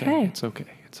 Like, You're okay. It's okay.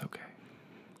 It's okay.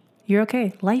 You're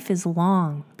okay. Life is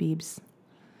long, Beebs.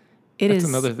 That's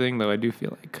another thing, though, I do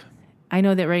feel like. I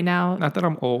know that right now. Not that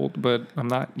I'm old, but I'm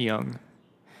not young.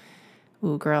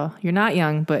 Ooh, girl, you're not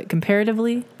young, but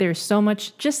comparatively, there's so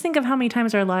much. Just think of how many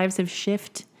times our lives have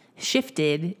shifted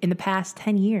in the past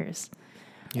 10 years.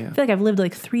 Yeah. I feel like I've lived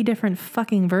like 3 different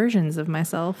fucking versions of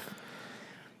myself.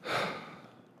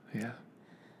 Yeah.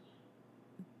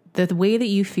 The way that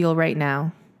you feel right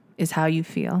now is how you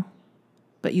feel,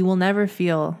 but you're never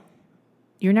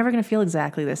going to feel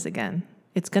exactly this again.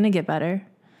 It's going to get better.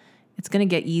 It's going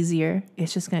to get easier.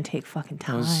 It's just going to take fucking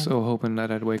time. I was so hoping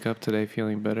that I'd wake up today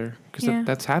feeling better. Because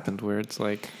that's happened where it's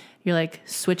like... You're like,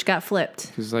 switch got flipped.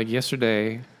 Because like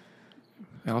yesterday,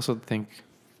 I also think...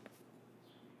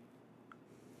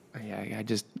 I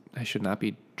should not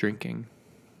be drinking.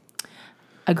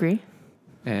 Agree.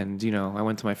 And, I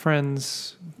went to my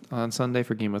friends on Sunday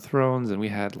for Game of Thrones, and we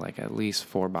had like at least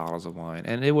 4 bottles of wine.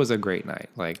 And it was a great night.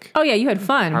 Like, oh, yeah, you had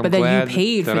fun, but then you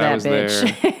paid for that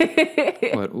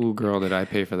bitch. But, ooh, girl, did I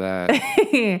pay for that.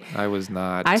 I was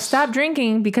not. I stopped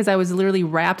drinking because I was literally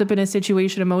wrapped up in a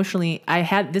situation emotionally.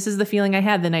 This is the feeling I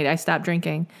had the night I stopped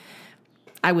drinking.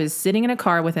 I was sitting in a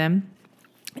car with him,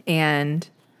 and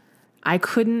I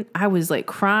was like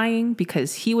crying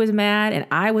because he was mad and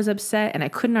I was upset and I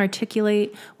couldn't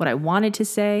articulate what I wanted to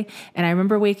say. And I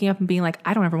remember waking up and being like,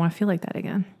 I don't ever want to feel like that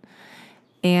again.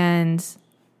 And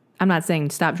I'm not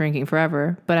saying stop drinking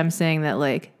forever, but I'm saying that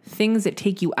like things that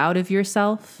take you out of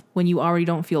yourself when you already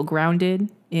don't feel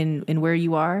grounded in where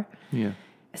you are,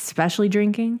 especially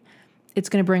drinking, it's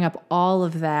going to bring up all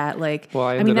of that. Like, well,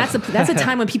 I mean, that's a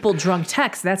time when people drunk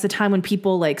text. That's a time when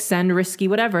people like send risky,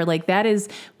 whatever. Like that is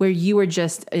where you are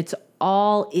just, it's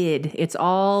all id. It's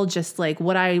all just like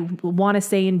what I want to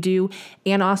say and do.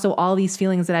 And also all these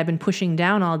feelings that I've been pushing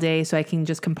down all day so I can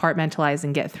just compartmentalize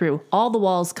and get through. All the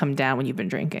walls come down when you've been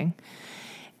drinking.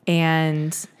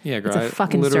 And girl, it's a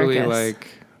fucking literally circus.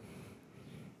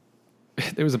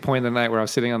 Like, there was a point in the night where I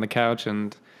was sitting on the couch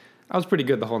and I was pretty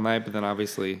good the whole night, but then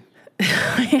obviously...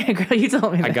 yeah, girl, you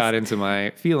told me I got into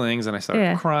my feelings and I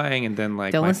started crying, and then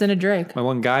like... Don't listen to Drake. My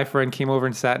one guy friend came over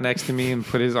and sat next to me and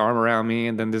put his arm around me,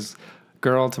 and then this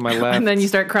girl to my left... and then you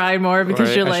start crying more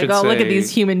because you're like, oh, look at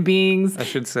these human beings. I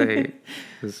should say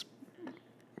this...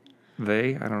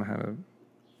 They? I don't know how to...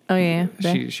 Oh, yeah.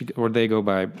 She or they go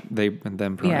by they and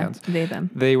them pronouns. Yeah, they, them.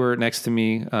 They were next to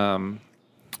me... and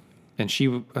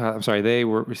she, I'm sorry, they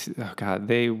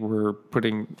were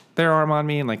putting their arm on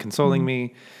me and like consoling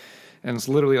me. And it's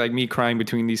literally like me crying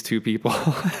between these two people.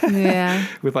 Yeah.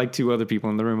 With like two other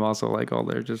people in the room also, like all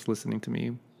they're just listening to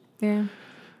me. Yeah.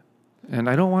 And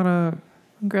I don't want to...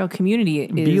 Girl, community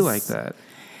be like that.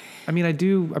 I mean, I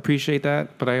do appreciate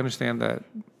that, but I understand that.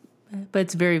 But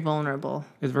it's very vulnerable.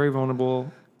 It's very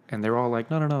vulnerable. And they're all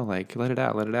like, no, like, let it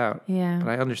out. Yeah.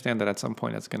 But I understand that at some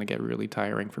point it's going to get really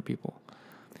tiring for people.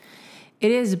 It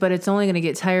is, but it's only going to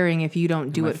get tiring if you don't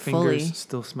do it fully. My fingers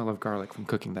still smell of garlic from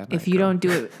cooking that night. If you don't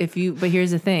do it, but here's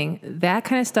the thing, that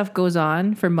kind of stuff goes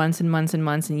on for months and months and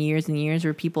months and years,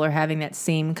 where people are having that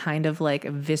same kind of like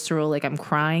visceral, like I'm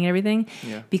crying and everything,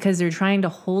 because they're trying to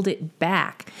hold it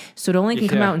back. So it only can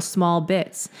come out in small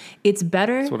bits. It's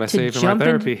better That's what I say for my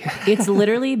therapy. It's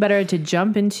literally better to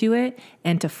jump into it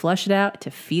and to flush it out, to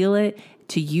feel it,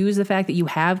 to use the fact that you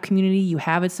have community, you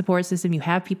have a support system, you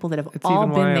have people that have all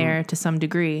been there to some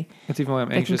degree. That's even why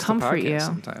I'm anxious to podcast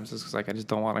sometimes. It's like I just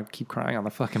don't want to keep crying on the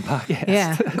fucking podcast.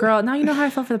 Yeah, girl. Now you know how I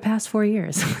felt for the past 4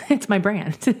 years. It's my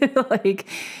brand. Like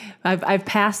I've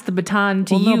passed the baton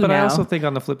to you. But now. I also think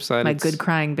on the flip side, my good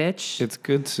crying bitch. It's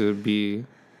good to be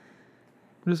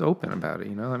just open about it.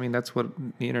 You know, I mean, that's what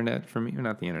the internet for me, or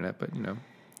not the internet, but you know,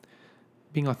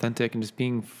 being authentic and just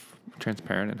being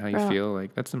transparent in how you feel,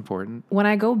 like that's important. When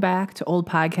I go back to old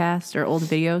podcasts or old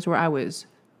videos where I was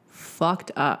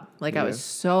fucked up, like I was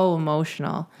so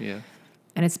emotional, and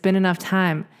it's been enough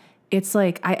time, it's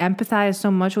like I empathize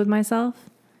so much with myself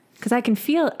because I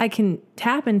can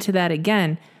tap into that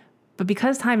again, but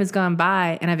because time has gone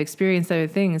by and I've experienced other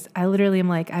things, I literally am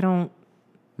like,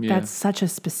 that's such a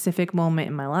specific moment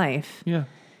in my life. Yeah,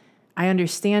 I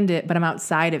understand it, but I'm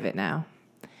outside of it now.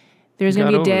 There's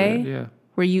gonna be a day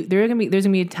where there's gonna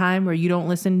be a time where you don't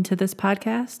listen to this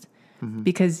podcast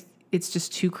because it's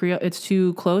just too it's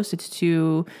too close, it's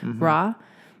too raw,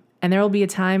 and there will be a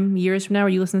time years from now where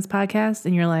you listen to this podcast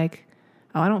and you're like,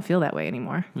 oh, I don't feel that way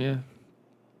anymore. Yeah.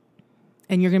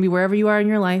 And you're gonna be wherever you are in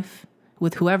your life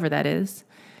with whoever that is,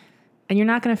 and you're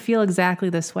not gonna feel exactly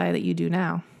this way that you do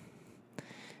now.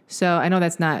 So I know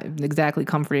that's not exactly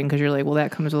comforting because you're like, well, that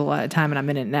comes with a lot of time and I'm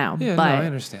in it now. Yeah, but no, I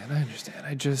understand.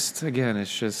 I just, again, it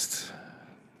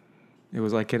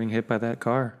was like getting hit by that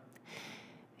car.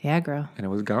 Yeah, girl. And it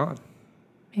was gone.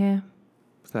 Yeah.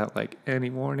 Without like any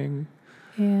warning.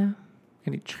 Yeah.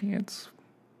 Any chance.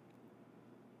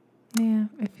 Yeah,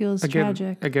 it feels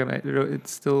tragic. Again,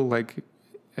 it's still like,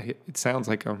 it sounds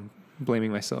like I'm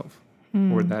blaming myself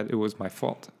or that it was my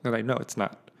fault. And I know it's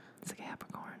not. It's like a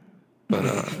Capricorn. But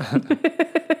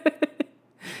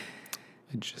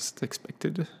I just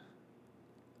expected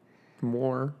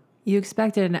more. You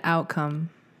expected an outcome.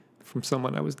 From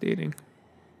someone I was dating.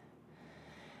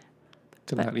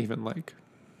 To not even like.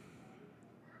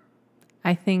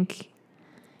 I think.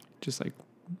 Just like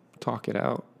talk it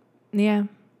out. Yeah.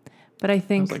 But I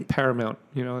think. It was like paramount,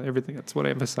 you know, everything. That's what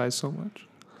I emphasize so much.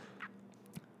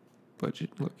 But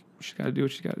look, she's got to do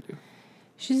what she's got to do.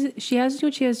 She has to do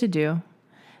what she has to do.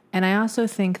 And I also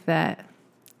think that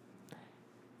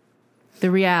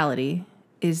the reality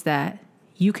is that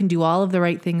you can do all of the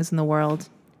right things in the world.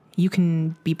 You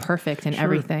can be perfect in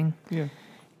everything. Yeah.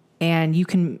 And you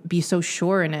can be so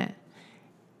sure in it.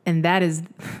 And that is,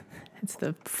 it's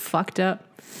the fucked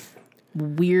up,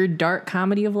 weird, dark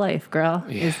comedy of life, girl.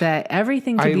 Yeah. Is that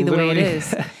everything could be the way it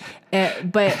is.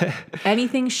 But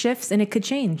anything shifts and it could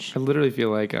change. I literally feel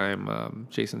like I'm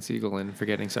Jason Segel in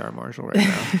Forgetting Sarah Marshall right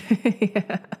now.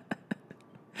 Yeah.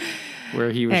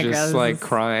 Where he was just like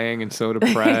crying and so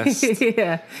depressed.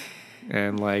 Yeah.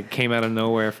 And like came out of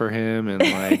nowhere for him and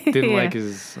like didn't like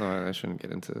his, I shouldn't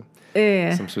get into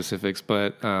some specifics,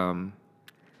 but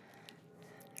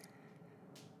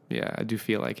yeah, I do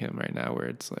feel like him right now where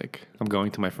it's like I'm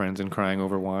going to my friends and crying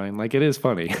over wine. Like it is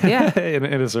funny. Yeah. in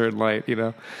a certain light, you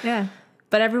know? Yeah.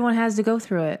 But everyone has to go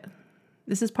through it.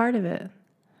 This is part of it.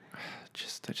 I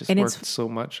just worked so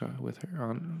much with her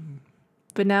on.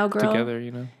 But now, girl, together,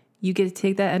 you know, you get to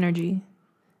take that energy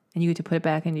and you get to put it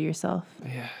back into yourself.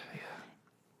 Yeah.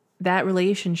 That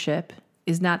relationship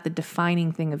is not the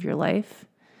defining thing of your life.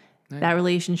 That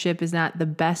relationship is not the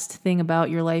best thing about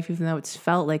your life, even though it's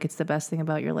felt like it's the best thing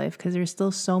about your life, because there's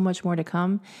still so much more to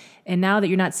come. And now that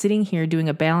you're not sitting here doing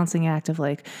a balancing act of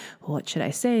like, well, what should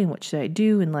I say? And what should I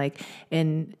do?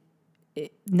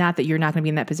 Not that you're not going to be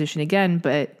in that position again,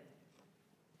 but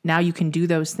now you can do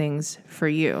those things for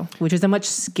you, which is a much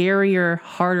scarier,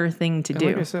 harder thing to do.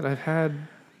 Like I said, I've had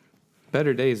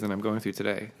better days than I'm going through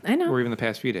today. I know. Or even the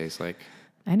past few days. Like,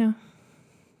 I know.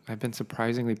 I've been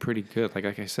surprisingly pretty good. Like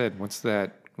I said, once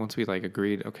we like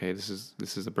agreed, okay, this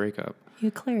is a breakup. You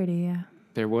had clarity, yeah.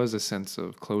 There was a sense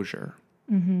of closure.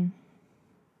 Mm-hmm.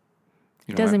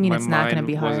 Doesn't mean it's not going to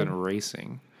be hard. My mind wasn't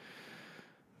racing.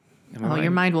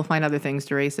 Your mind will find other things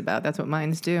to race about. That's what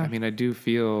minds do. I mean, I do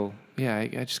feel, I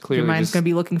just clearly... Your mind's going to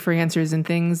be looking for answers in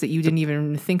things that you didn't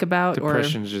even think about.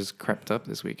 Depression just crept up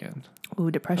this weekend.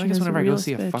 Ooh, depression is whenever I go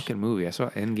see a fucking movie. I saw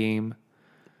Endgame.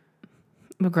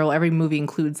 Girl, every movie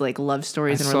includes like love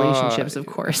stories and relationships, of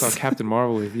course. I saw Captain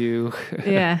Marvel with you.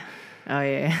 Yeah. Oh,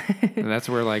 yeah. And that's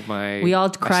where like we all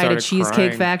cried at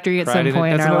Cheesecake Factory at some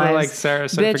point in our lives. Like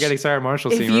forgetting Sarah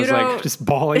Marshall scene. Was like just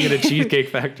bawling in a Cheesecake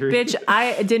Factory. Bitch,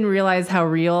 I didn't realize how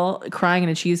real crying in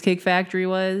a Cheesecake Factory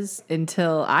was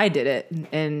until I did it.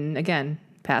 And again,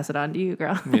 pass it on to you,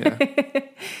 girl. Yeah.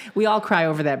 We all cry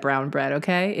over that brown bread,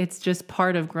 okay? It's just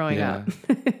part of growing up.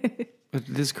 But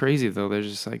this is crazy though. There's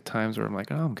just like times where I'm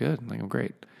like, oh, I'm good. Like I'm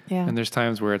great. Yeah. And there's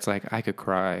times where it's like I could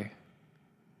cry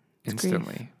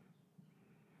instantly. Grief.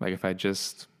 Like if I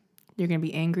just... You're going to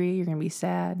be angry. You're going to be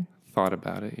sad. Thought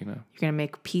about it, You're going to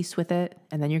make peace with it.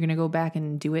 And then you're going to go back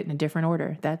and do it in a different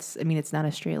order. It's not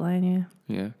a straight line,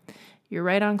 yeah. Yeah. You're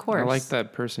right on course. I like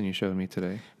that person you showed me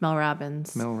today. Mel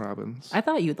Robbins. I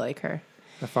thought you'd like her.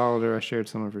 I followed her. I shared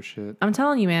some of her shit. I'm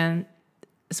telling you, man.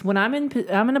 When I'm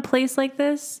in a place like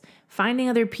this, finding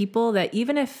other people that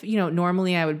even if,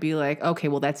 normally I would be like, okay,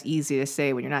 well, that's easy to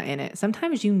say when you're not in it.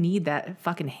 Sometimes you need that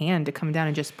fucking hand to come down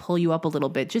and just pull you up a little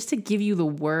bit, just to give you the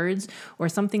words or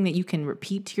something that you can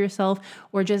repeat to yourself,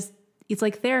 or just, it's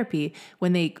like therapy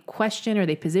when they question or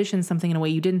they position something in a way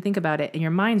you didn't think about it and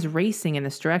your mind's racing in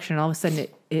this direction and all of a sudden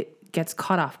it gets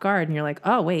caught off guard and you're like,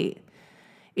 oh, wait.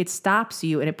 It stops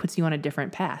you and it puts you on a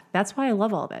different path. That's why I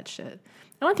love all that shit.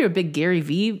 I went through a big Gary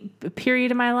Vee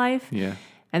period in my life. Yeah.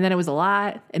 And then it was a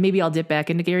lot. And maybe I'll dip back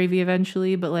into Gary Vee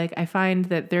eventually. But like I find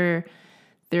that they're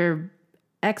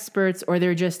experts, or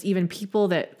they're just even people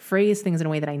that phrase things in a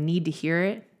way that I need to hear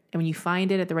it. And when you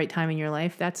find it at the right time in your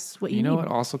life, that's what you need. You know what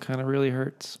also kind of really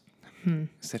hurts?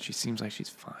 Is that she seems like she's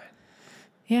fine.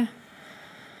 Yeah.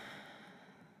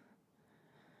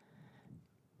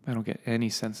 I don't get any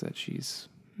sense that she's...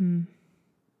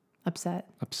 Upset.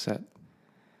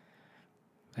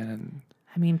 And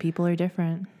I mean, people are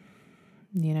different,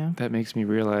 That makes me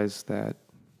realize that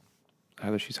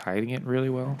either she's hiding it really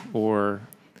well or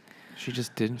she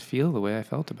just didn't feel the way I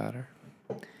felt about her.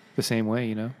 The same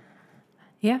way,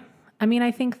 Yeah. I mean,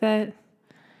 I think that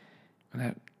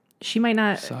she might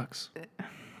not... Sucks.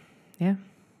 Yeah.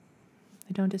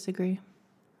 I don't disagree.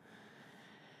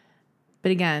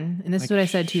 But again, and this is what I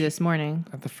said to you this morning.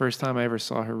 The first time I ever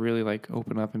saw her really like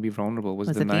open up and be vulnerable was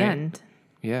the at night. The end.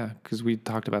 Yeah, because we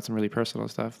talked about some really personal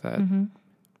stuff that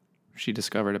she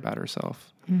discovered about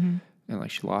herself. Mm-hmm. And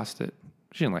like she lost it.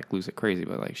 She didn't like lose it crazy,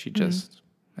 but like she just,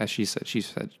 as she said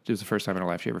it was the first time in her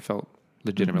life she ever felt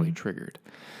legitimately triggered.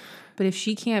 But if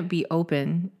she can't be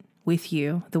open with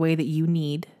you the way that you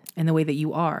need and the way that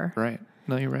you are. Right.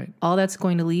 No, you're right. All that's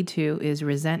going to lead to is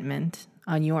resentment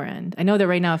on your end. I know that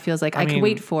right now it feels like I could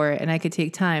wait for it and I could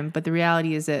take time, but the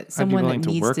reality is that someone that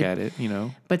needs to work at it,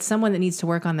 But someone that needs to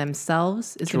work on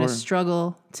themselves is going to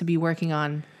struggle to be working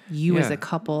on you as a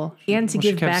couple and to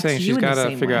give back to you in the same way. She's got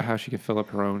to figure out how she can fill up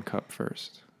her own cup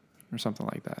first or something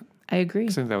like that. I agree.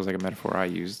 I think that was like a metaphor I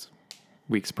used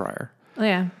weeks prior. Oh,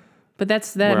 yeah. But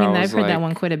that's that. I mean, I've heard that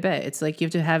one quite a bit. It's like you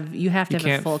have to have a full cup. You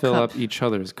can't fill up each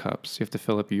other's cups. You have to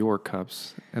fill up your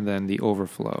cups, and then the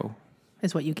overflow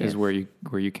is what you give. Is where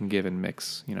you can give and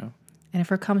mix, And if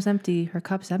her cup's empty, her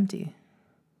cup's empty.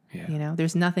 Yeah.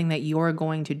 There's nothing that you're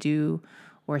going to do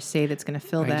or say that's going to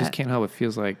fill that. I just can't help it.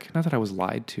 Feels like, not that I was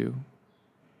lied to,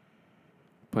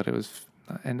 but it was,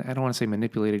 and I don't want to say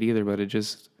manipulated either, but it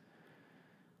just,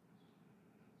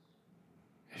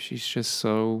 she's just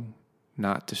so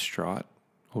not distraught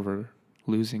over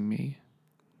losing me.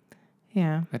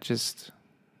 Yeah.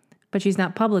 But she's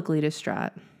not publicly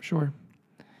distraught. Sure.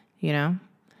 I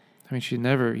mean,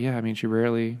 she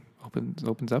rarely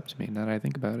opens up to me now that I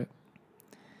think about it.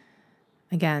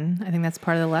 Again, I think that's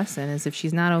part of the lesson is if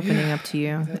she's not opening up to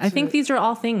you. I think these are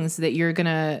all things that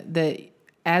that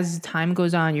as time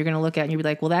goes on, you're going to look at and you'll be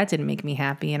like, well, that didn't make me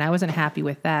happy. And I wasn't happy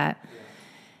with that.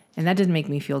 And that didn't make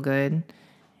me feel good.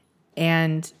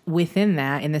 And within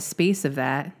that, in the space of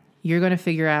that, you're going to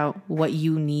figure out what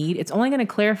you need. It's only going to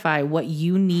clarify what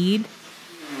you need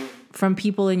from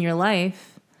people in your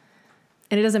life.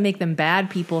 And it doesn't make them bad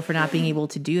people for not being able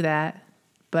to do that.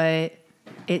 But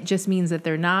it just means that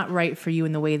they're not right for you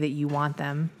in the way that you want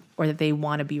them, or that they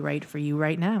want to be right for you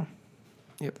right now.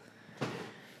 Yep.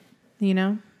 You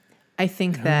know? I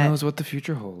think who that... Who knows what the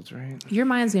future holds, right? Your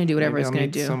mind's going to do whatever Maybe it's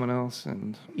going to do. someone else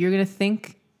and... You're going to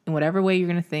think in whatever way you're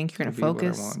going to think. You're going to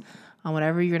focus on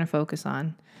whatever you're going to focus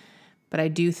on. But I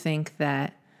do think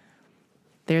that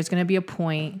there's going to be a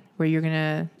point where you're going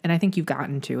to... And I think you've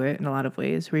gotten to it in a lot of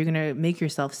ways, where you're going to make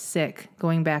yourself sick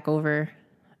going back over...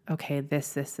 Okay,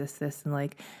 this, and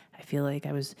like, I feel like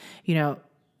I was, you know,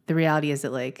 the reality is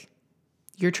that like,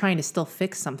 you're trying to still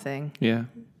fix something. Yeah.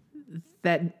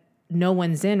 That no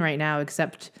one's in right now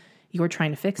except you're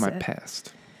trying to fix my it.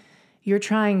 past. You're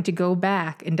trying to go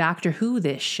back and Doctor Who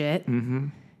this shit. Mm-hmm.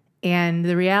 And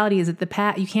the reality is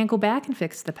that you can't go back and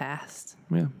fix the past.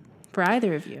 Yeah. For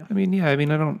either of you. I mean, I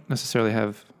don't necessarily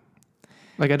have,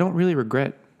 like, I don't really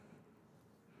regret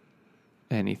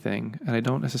anything, and I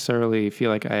don't necessarily feel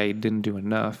like I didn't do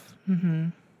enough. Mm-hmm.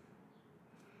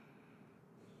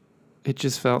 It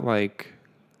just felt like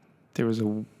there was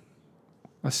a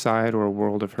side or a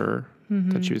world of her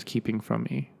that she was keeping from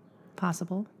me.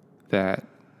 Possible. That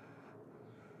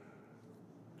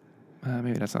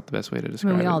maybe that's not the best way to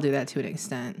describe it. We all do that to an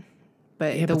extent,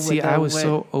 but yeah, I was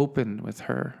so open with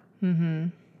her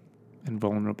and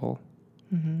vulnerable.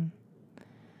 Mm-hmm.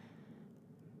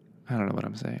 I don't know what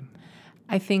I'm saying.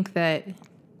 I think that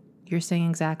you're saying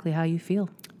exactly how you feel.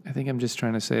 I think I'm just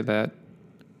trying to say that.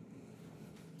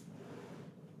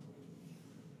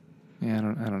 Yeah,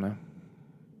 I don't know.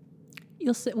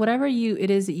 You'll say whatever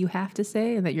it is that you have to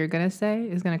say and that you're gonna say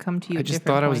is gonna come to you. I just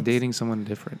thought I was dating someone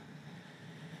different.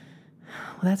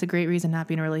 Well, that's a great reason not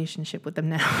be in a relationship with them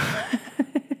now.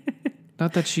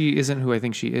 Not that she isn't who I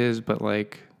think she is, but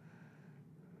like,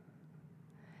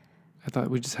 I thought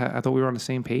we were on the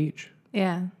same page.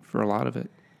 Yeah. For a lot of it.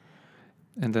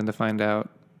 And then to find out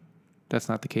that's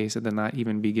not the case and then not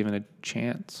even be given a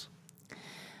chance.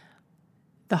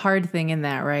 The hard thing in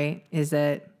that, right, is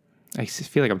that... I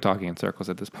feel like I'm talking in circles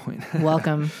at this point.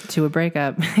 Welcome to a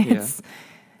breakup. There's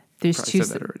three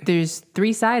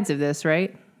sides of this,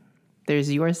 right?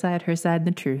 There's your side, her side, and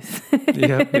the truth.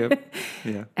 Yep.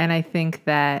 Yeah. And I think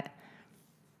that,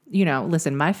 you know,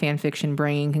 listen, my fan fiction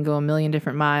brain can go a million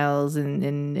different miles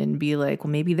and be like,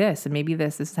 well, maybe this and maybe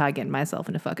this. This is how I get myself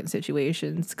into fucking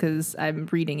situations, because I'm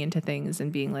reading into things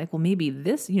and being like, well, maybe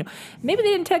this, you know, maybe they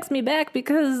didn't text me back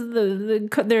because they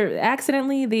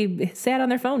sat on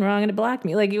their phone wrong and it blocked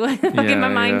me. Like, my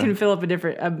mind can fill up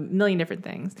a million different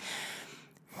things.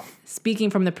 Speaking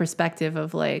from the perspective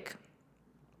of like,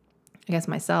 I guess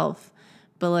myself,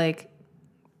 but like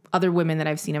other women that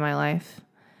I've seen in my life,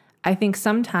 I think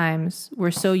sometimes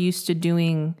we're so used to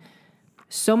doing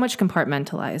so much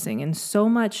compartmentalizing and so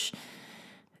much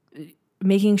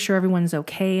making sure everyone's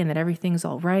okay and that everything's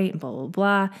all right and blah, blah,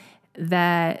 blah,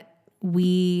 that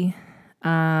we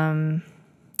can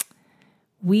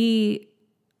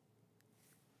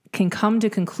come to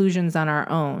conclusions on our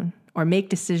own or make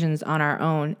decisions on our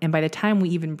own. And by the time we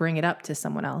even bring it up to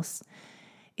someone else,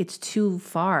 it's too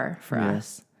far for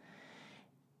us.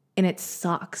 And it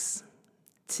sucks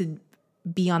to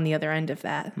be on the other end of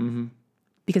that,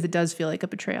 because it does feel like a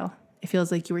betrayal. It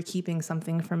feels like you were keeping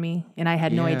something from me and I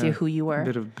had no idea who you were. A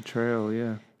bit of betrayal,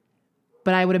 yeah.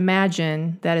 But I would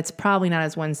imagine that it's probably not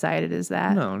as one-sided as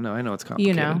that. No, I know it's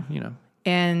complicated, you know.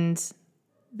 And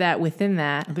that within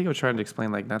that... I think I was trying to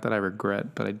explain, like, not that I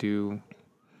regret, but I do...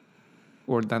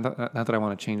 Or not that I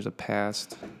want to change the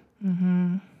past.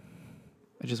 Mm-hmm.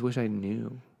 I just wish I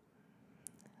knew.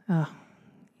 Oh,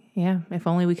 yeah. If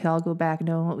only we could all go back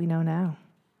knowing what we know now.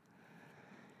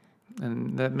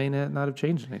 And that may not have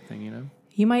changed anything, you know?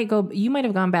 You might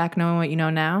have gone back knowing what you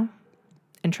know now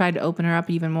and tried to open her up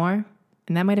even more.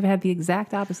 And that might have had the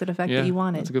exact opposite effect that you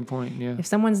wanted. That's a good point, yeah. If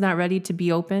someone's not ready to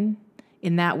be open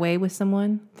in that way with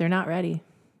someone, they're not ready.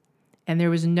 And there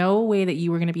was no way that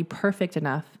you were going to be perfect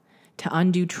enough to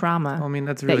undo trauma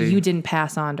that's really that you didn't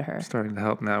pass on to her. Starting to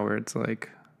help now, where it's like,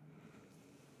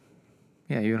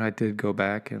 yeah, you and I did go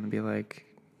back and be like,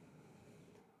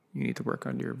 you need to work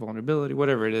on your vulnerability,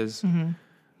 whatever it is. Mm-hmm.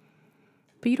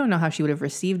 But you don't know how she would have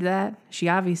received that. She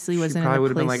obviously wasn't in a place... She probably would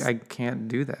have been like, I can't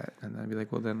do that. And I'd be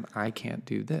like, well, then I can't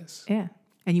do this. Yeah.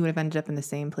 And you would have ended up in the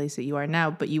same place that you are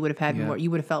now, but you would have had more, you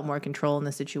would have felt more control in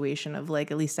the situation of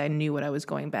like, at least I knew what I was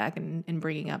going back and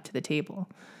bringing up to the table.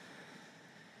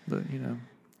 But,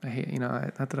 I hate,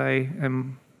 not that I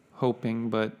am hoping,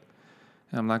 but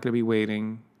I'm not going to be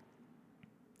waiting.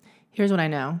 Here's what I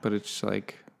know. But it's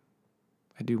like,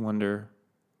 I do wonder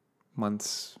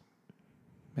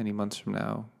many months from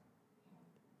now.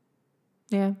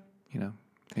 Yeah.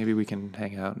 Maybe we can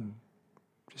hang out and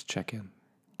just check in.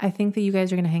 I think that you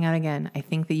guys are going to hang out again. I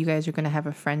think that you guys are going to have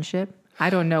a friendship. I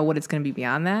don't know what it's going to be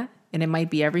beyond that. And it might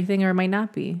be everything or it might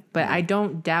not be. But I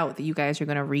don't doubt that you guys are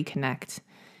going to reconnect.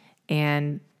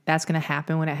 And that's going to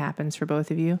happen when it happens for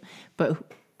both of you. But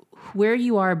where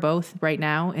you are both right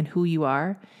now and who you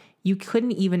are, you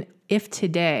couldn't even, if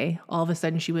today, all of a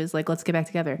sudden she was like, let's get back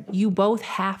together. You both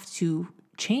have to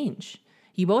change.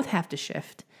 You both have to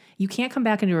shift. You can't come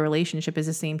back into a relationship as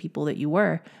the same people that you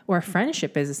were, or a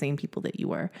friendship as the same people that you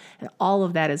were. And all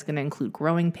of that is going to include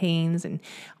growing pains and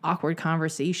awkward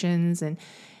conversations and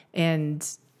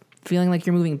feeling like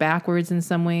you're moving backwards in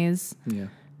some ways. Yeah.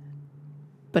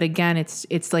 But again,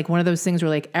 it's like one of those things where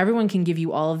like everyone can give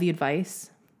you all of the advice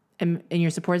and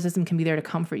your support system can be there to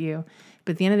comfort you.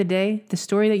 But at the end of the day, the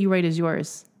story that you write is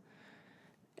yours.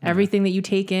 Yeah. Everything that you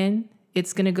take in,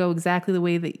 it's going to go exactly the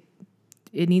way that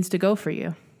it needs to go for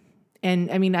you.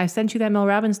 And I mean, I sent you that Mel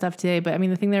Robbins stuff today, but I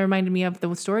mean, the thing that reminded me of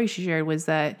the story she shared was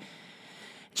that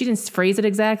she didn't phrase it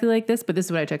exactly like this, but this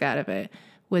is what I took out of it,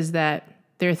 was that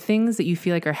there are things that you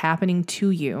feel like are happening to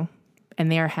you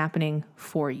and they are happening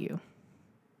for you.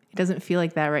 It doesn't feel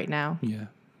like that right now. Yeah.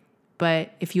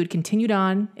 But if you had continued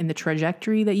on in the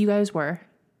trajectory that you guys were,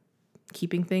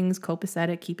 keeping things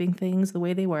copacetic, keeping things the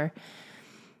way they were,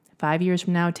 5 years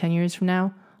from now, 10 years from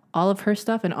now, all of her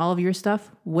stuff and all of your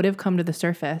stuff would have come to the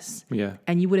surface. Yeah.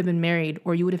 And you would have been married,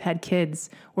 or you would have had kids,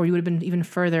 or you would have been even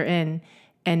further in.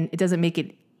 And it doesn't make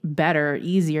it better or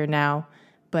easier now,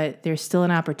 but there's still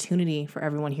an opportunity for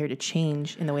everyone here to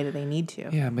change in the way that they need to.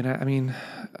 Yeah, but I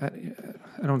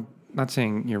don't, not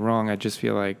saying you're wrong. I just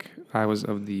feel like I was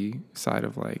of the side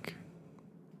of like,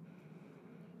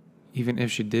 even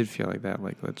if she did feel like that,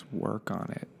 like, let's work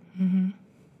on it. Mm-hmm.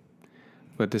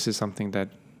 But this is something that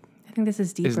I think this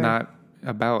is deeper. Is not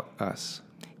about us.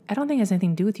 I don't think it has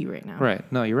anything to do with you right now. Right.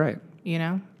 No, you're right.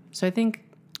 So I think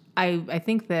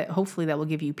that hopefully that will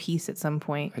give you peace at some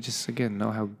point. I just, again,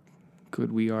 know how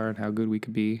good we are and how good we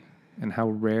could be and how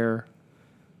rare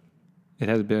it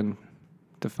has been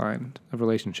to find a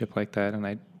relationship like that. And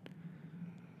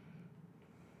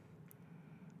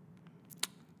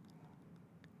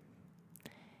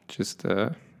it's just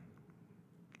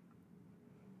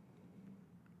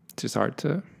hard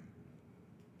to,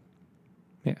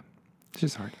 yeah, it's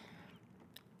just hard.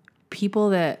 People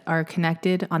that are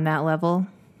connected on that level,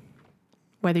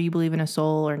 whether you believe in a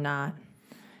soul or not,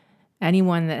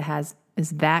 anyone that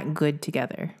is that good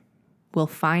together will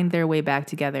find their way back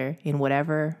together in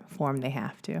whatever form they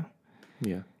have to.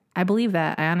 Yeah. I believe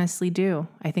that. I honestly do.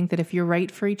 I think that if you're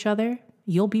right for each other,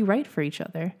 you'll be right for each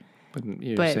other. But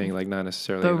you're saying like not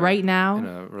necessarily. But right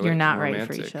now, you're not right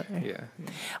for each other. Yeah.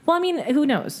 Well, I mean, who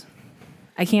knows?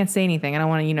 I can't say anything. I don't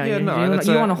want to, you don't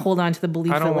want to hold on to the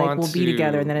belief that like we'll be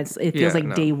together and then it feels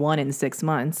like day one in 6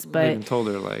 months. But I even told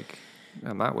her like,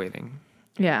 I'm not waiting.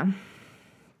 Yeah.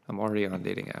 I'm already on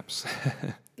dating apps.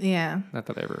 Yeah. Not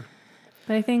that I ever.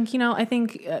 But I think,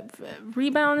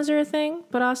 rebounds are a thing,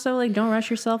 but also like don't rush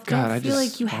yourself. God, don't feel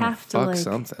like you have to like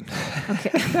something.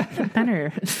 Okay. Benner,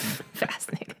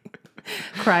 fascinating.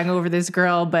 Crying over this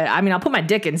girl, but I mean, I'll put my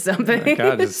dick in something. Oh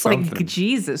God, it's something. Like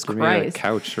Jesus Give Christ. me a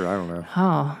couch or I don't know.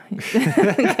 Oh,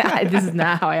 God, this is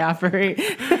not how I operate.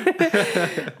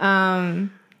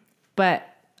 But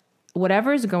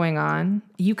whatever's going on,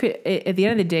 you could, at the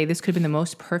end of the day, this could have been the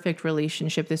most perfect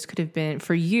relationship. This could have been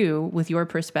for you with your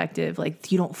perspective. Like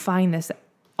you don't find this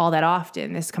all that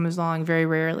often. This comes along very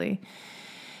rarely.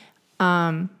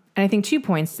 And I think 2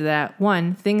 points to that.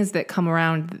 One, things that come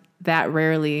around that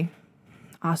rarely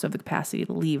also have the capacity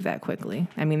to leave that quickly.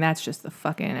 I mean, that's just the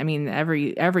fucking,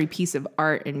 every piece of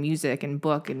art and music and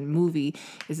book and movie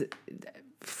is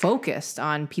focused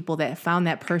on people that found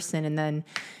that person and then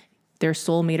their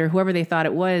soulmate or whoever they thought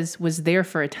it was there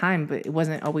for a time, but it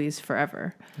wasn't always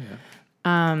forever. Yeah.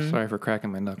 Sorry for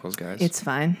cracking my knuckles, guys. It's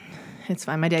fine. It's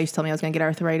fine. My dad used to tell me I was going to get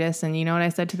arthritis, and you know what I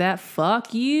said to that?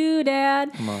 Fuck you,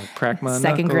 Dad. I'm going to crack my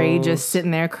Second knuckles. grade, just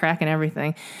sitting there cracking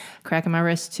everything. Cracking my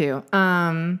wrist, too.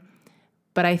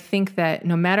 But I think that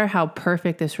no matter how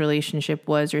perfect this relationship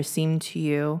was or seemed to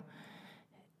you,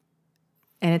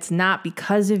 and it's not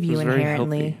because of you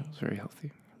inherently. It was very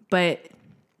healthy. But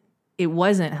it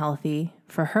wasn't healthy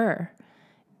for her.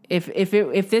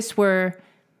 If this were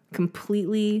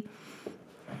completely,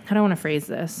 how do I want to phrase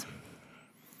this?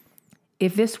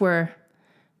 If this were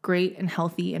great and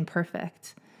healthy and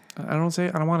perfect. I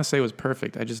don't want to say it was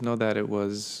perfect. I just know that it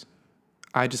was,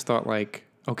 I just thought like,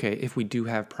 okay, if we do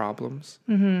have problems,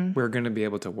 we're going to be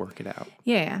able to work it out.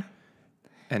 Yeah.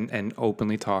 and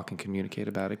openly talk and communicate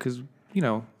about it. Because, you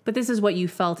know. But this is what you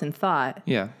felt and thought.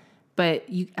 Yeah. But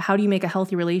how do you make a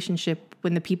healthy relationship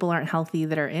when the people aren't healthy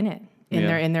that are in it,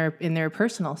 in their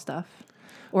personal stuff,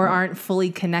 or aren't fully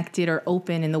connected or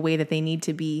open in the way that they need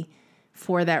to be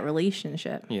for that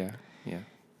relationship? Yeah. Yeah.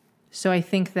 So I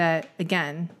think that,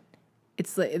 again,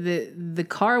 it's like the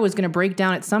car was going to break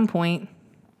down at some point.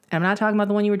 And I'm not talking about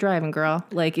the one you were driving, girl.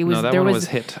 Like it was, no, that one was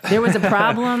hit. There was a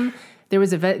problem. There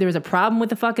was a problem with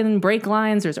the fucking brake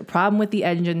lines. There's a problem with the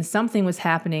engine. Something was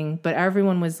happening, but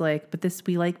everyone was like, "But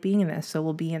we like being in this, so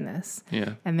we'll be in this."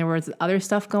 Yeah. And there was other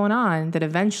stuff going on that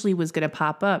eventually was going to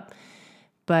pop up,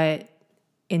 but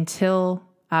until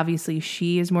obviously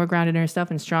she is more grounded in her stuff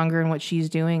and stronger in what she's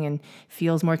doing and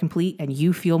feels more complete, and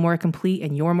you feel more complete,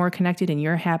 and you're more connected, and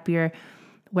you're happier.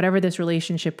 Whatever this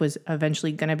relationship was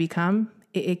eventually going to become,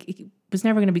 it was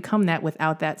never going to become that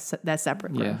without that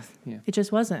separate growth. Yeah. It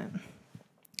just wasn't.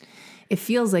 It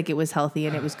feels like it was healthy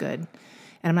and it was good.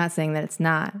 And I'm not saying that it's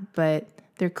not, but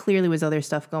there clearly was other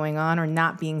stuff going on or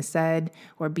not being said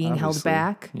or being held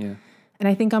back. Yeah. And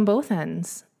I think on both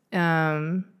ends,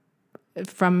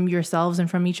 from yourselves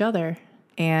and from each other.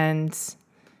 And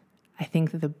I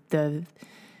think that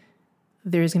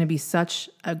there's going to be such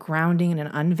a grounding and an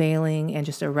unveiling and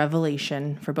just a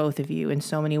revelation for both of you in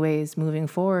so many ways moving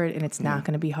forward. And it's not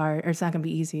going to be hard, or it's not going to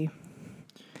be easy.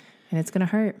 And it's going to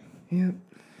hurt. Yeah.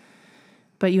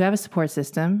 But you have a support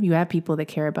system. You have people that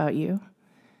care about you.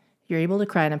 You're able to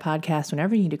cry in a podcast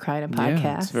whenever you need to cry in a podcast.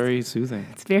 Yeah, it's very soothing.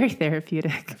 It's very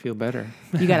therapeutic. I feel better.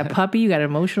 You got a puppy. You got an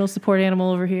emotional support animal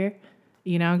over here.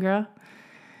 You know, girl.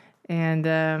 And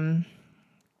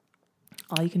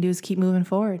all you can do is keep moving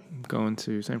forward. I'm going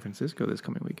to San Francisco this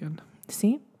coming weekend.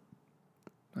 See?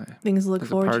 Things to look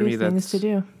forward to, things to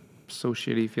do. So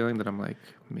shitty feeling that I'm like,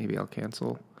 maybe I'll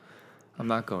cancel. I'm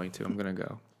not going to. I'm going to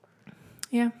go.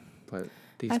 Yeah. But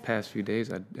these past few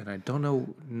days, I don't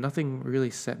know, nothing really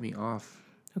set me off.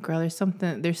 Oh, girl, there's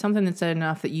something that's said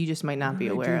enough that you just might not be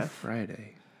aware of.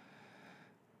 Friday.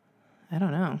 I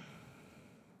don't know.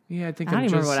 Yeah, I think I don't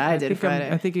even remember what I did Friday.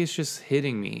 I think it's just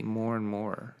hitting me more and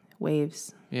more.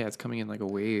 Waves. Yeah, it's coming in like a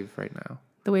wave right now.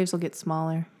 The waves will get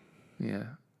smaller. Yeah.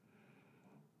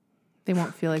 They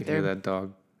won't feel like they're... Hear that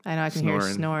dog. I know, I can hear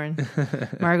her snoring.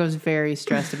 Margot's very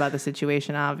stressed about the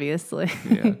situation, obviously.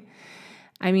 Yeah.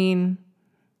 I mean...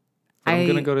 I'm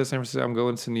going to go to San Francisco. I'm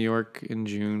going to New York in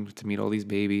June to meet all these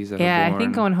babies that are born. I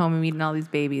think going home and meeting all these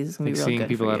babies is going to be real good. Seeing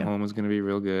people at home is going to be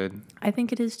real good. I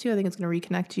think it is too. I think it's going to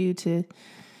reconnect you to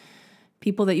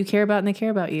people that you care about and they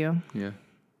care about you. Yeah.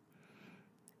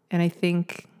 And I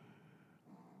think...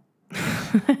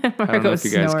 I don't know if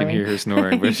you guys can hear her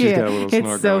snoring, but she's got a little snore going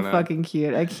on. It's so fucking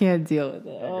cute. I can't deal with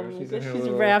it. Oh my gosh, she's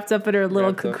wrapped up in her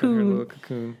little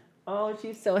cocoon. Oh,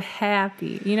 she's so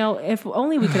happy. You know, if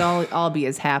only we could all be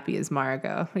as happy as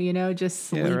Margot, you know, just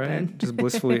sleeping. Yeah, right? Just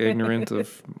blissfully ignorant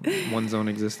of one's own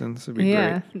existence. It'd be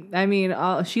great. I mean,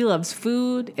 she loves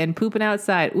food and pooping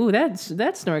outside. Ooh, that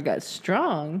snore got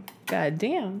strong. God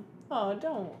damn. Oh,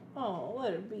 don't. Oh,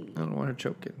 let her be. I don't want her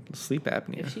choking. Sleep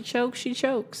apnea. If she chokes, she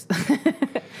chokes.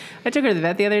 I took her to the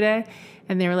vet the other day,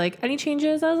 and they were like, any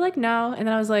changes? I was like, no. And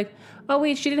then I was like, oh,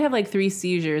 wait, she did have like 3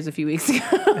 seizures a few weeks ago.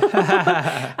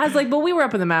 I was like, but we were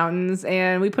up in the mountains,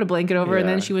 and we put a blanket over her, and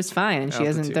then she was fine, and she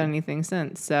hasn't done anything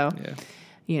since. So,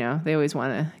 you know, they always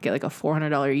want to get like a $400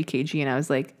 EKG, and I was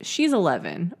like, she's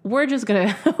 11. We're just going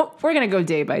to, we're going to go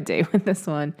day by day with this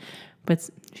one. But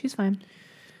she's fine.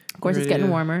 Of course, it's getting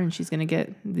warmer, and she's going to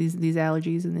get these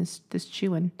allergies and this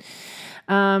chewing.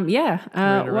 Ready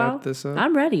to wrap this up?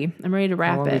 I'm ready. I'm ready to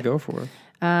wrap it. How long did we go for?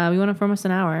 We went for almost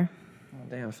an hour.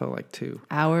 Damn, it felt like 2.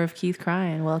 Hour of Keith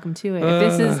crying. Welcome to it.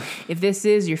 If this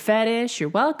is your fetish, you're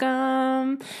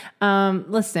welcome.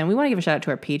 Listen, we want to give a shout out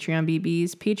to our Patreon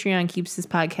BBs. Patreon keeps this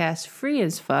podcast free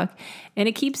as fuck, and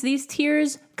it keeps these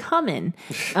tears coming.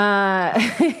 I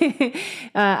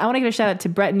want to give a shout out to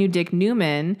Brett New Dick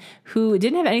Newman, who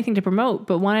didn't have anything to promote,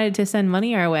 but wanted to send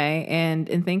money our way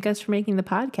and thank us for making the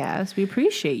podcast. We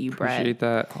appreciate you, Brett. Appreciate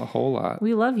that a whole lot.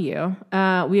 We love you.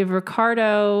 We have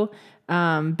Ricardo...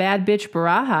 Bad Bitch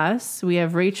Barajas. We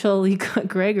have Rachel Lee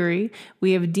Gregory.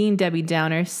 We have Dean Debbie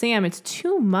Downer. Sam, it's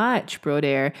too much,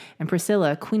 Brodair. And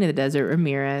Priscilla, Queen of the Desert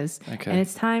Ramirez. Okay. And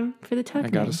it's time for the tuck. I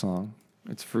got a song.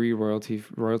 It's free, royalty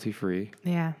free.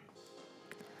 Yeah.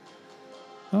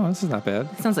 Oh, this is not bad.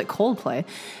 It sounds like Coldplay.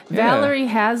 Yeah. Valerie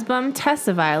Hasbum,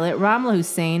 Tessa Violet, Ramla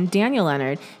Hussein, Daniel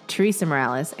Leonard, Teresa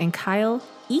Morales, and Kyle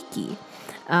Iki.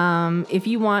 If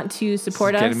you want to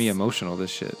support us. Getting me emotional,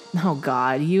 this shit. Oh,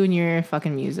 God. You and your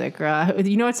fucking music, girl.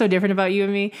 You know what's so different about you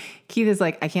and me? Keith is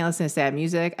like, I can't listen to sad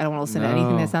music. I don't want to listen to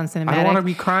anything that sounds cinematic. I don't want to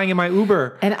be crying in my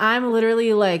Uber. And I'm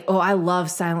literally like, oh, I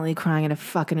love silently crying in a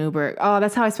fucking Uber. Oh,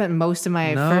 that's how I spent most of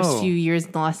my first few years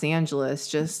in Los Angeles.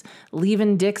 Just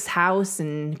leaving Dick's house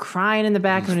and crying in the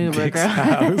back of an Uber, Dick's girl.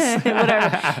 House.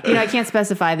 Whatever. I can't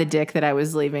specify the dick that I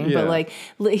was leaving. But like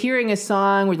hearing a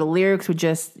song where the lyrics would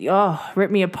just,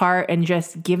 rip me apart and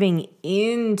just giving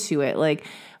into it. Like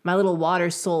my little water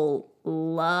soul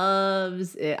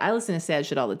loves it. I listen to sad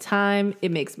shit all the time.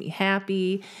 It makes me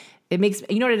happy. It makes,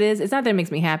 you know what it is? It's not that it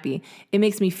makes me happy. It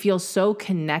makes me feel so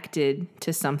connected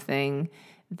to something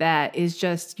that is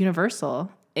just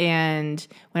universal. And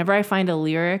whenever I find a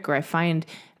lyric or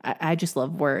I just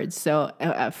love words. So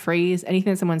a phrase,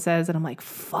 anything that someone says, and I'm like,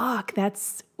 fuck,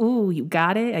 you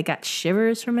got it. I got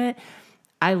shivers from it.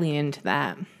 I lean into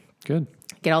that. Good.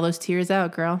 Get all those tears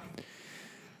out, girl.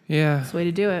 Yeah. That's the way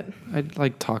to do it. I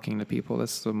like talking to people.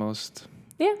 That's the most...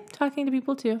 Yeah, talking to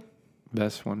people too.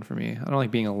 Best one for me. I don't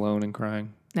like being alone and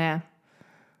crying. Yeah.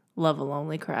 Love a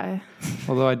lonely cry.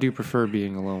 Although I do prefer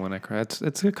being alone when I cry. It's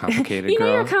a complicated girl.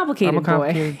 You're a complicated I'm a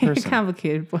complicated boy. person. You're a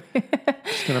complicated boy.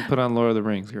 Just going to put on Lord of the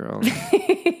Rings, girl.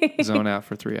 Zone out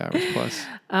for 3 hours plus.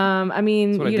 I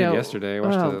mean, that's what I did yesterday. I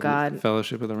watched the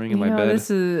Fellowship of the Ring in my bed.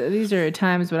 These are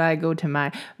times when I go to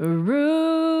my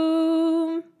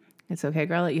room. It's okay,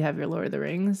 girl. I'll let you have your Lord of the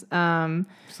Rings.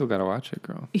 Still got to watch it,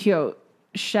 girl. Yo,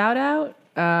 shout out.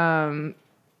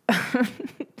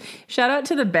 Shout out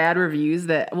to the bad reviews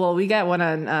we got one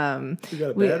on. We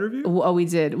got a bad review? Oh, we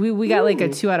did. We got like a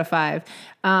 2 out of 5. It's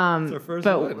our first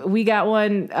one. We got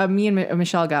one. Me and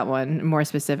Michelle got one more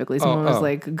specifically. Someone was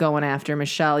like going after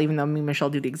Michelle, even though me and Michelle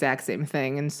do the exact same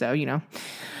thing. And so, a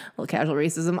little casual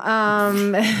racism.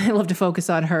 I love to focus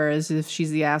on her as if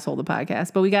she's the asshole of the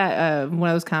podcast. But we got one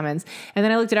of those comments. And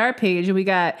then I looked at our page and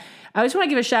I just want to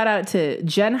give a shout out to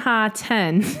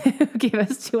JenHa10 who gave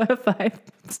us 2 out of 5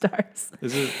 stars.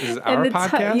 Is it our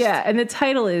podcast? Yeah, and the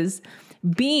title is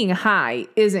Being High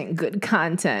Isn't Good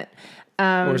Content.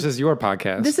 Or is this your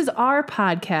podcast? This is our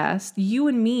podcast. You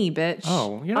and me, bitch.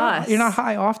 Oh, you're not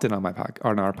high often on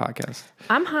our podcast.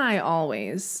 I'm high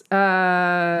always.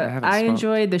 I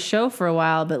enjoyed the show for a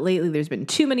while, but lately there's been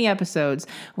too many episodes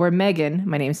where Megan,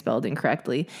 my name's spelled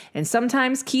incorrectly, and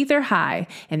sometimes Keith are high,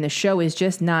 and the show is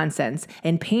just nonsense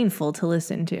and painful to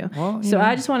listen to. Well, so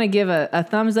I just want to give a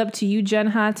thumbs up to you,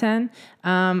 JenHa10.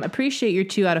 Appreciate your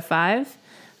 2 out of 5.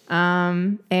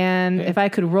 If I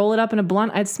could roll it up in a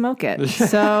blunt, I'd smoke it.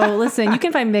 So listen, you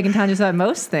can find Megan Tonjes on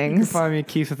most things. You can find me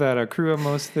Keith without a crew on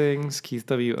most things. Keith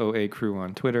WOA crew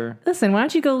on Twitter. Listen, why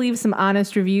don't you go leave some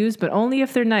honest reviews, but only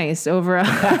if they're nice over.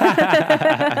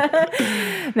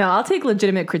 No, I'll take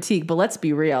legitimate critique, but let's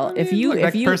be real.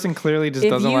 That person clearly just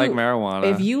doesn't like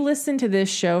marijuana. If you listen to this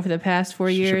show for the past 4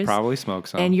 years, you should probably smoke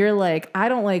some. And you're like, I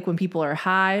don't like when people are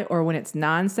high or when it's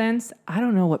nonsense. I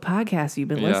don't know what podcast you've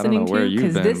been listening to,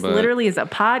 because this literally is a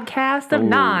podcast of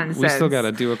nonsense. We still got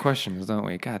to do a questions, don't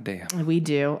we? God damn. We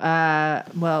do.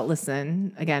 Well,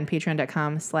 listen, again,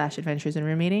 patreon.com/adventures in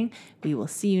roommating. We will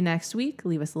see you next week.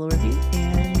 Leave us a little review.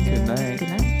 And good night. Good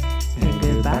night. And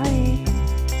goodbye.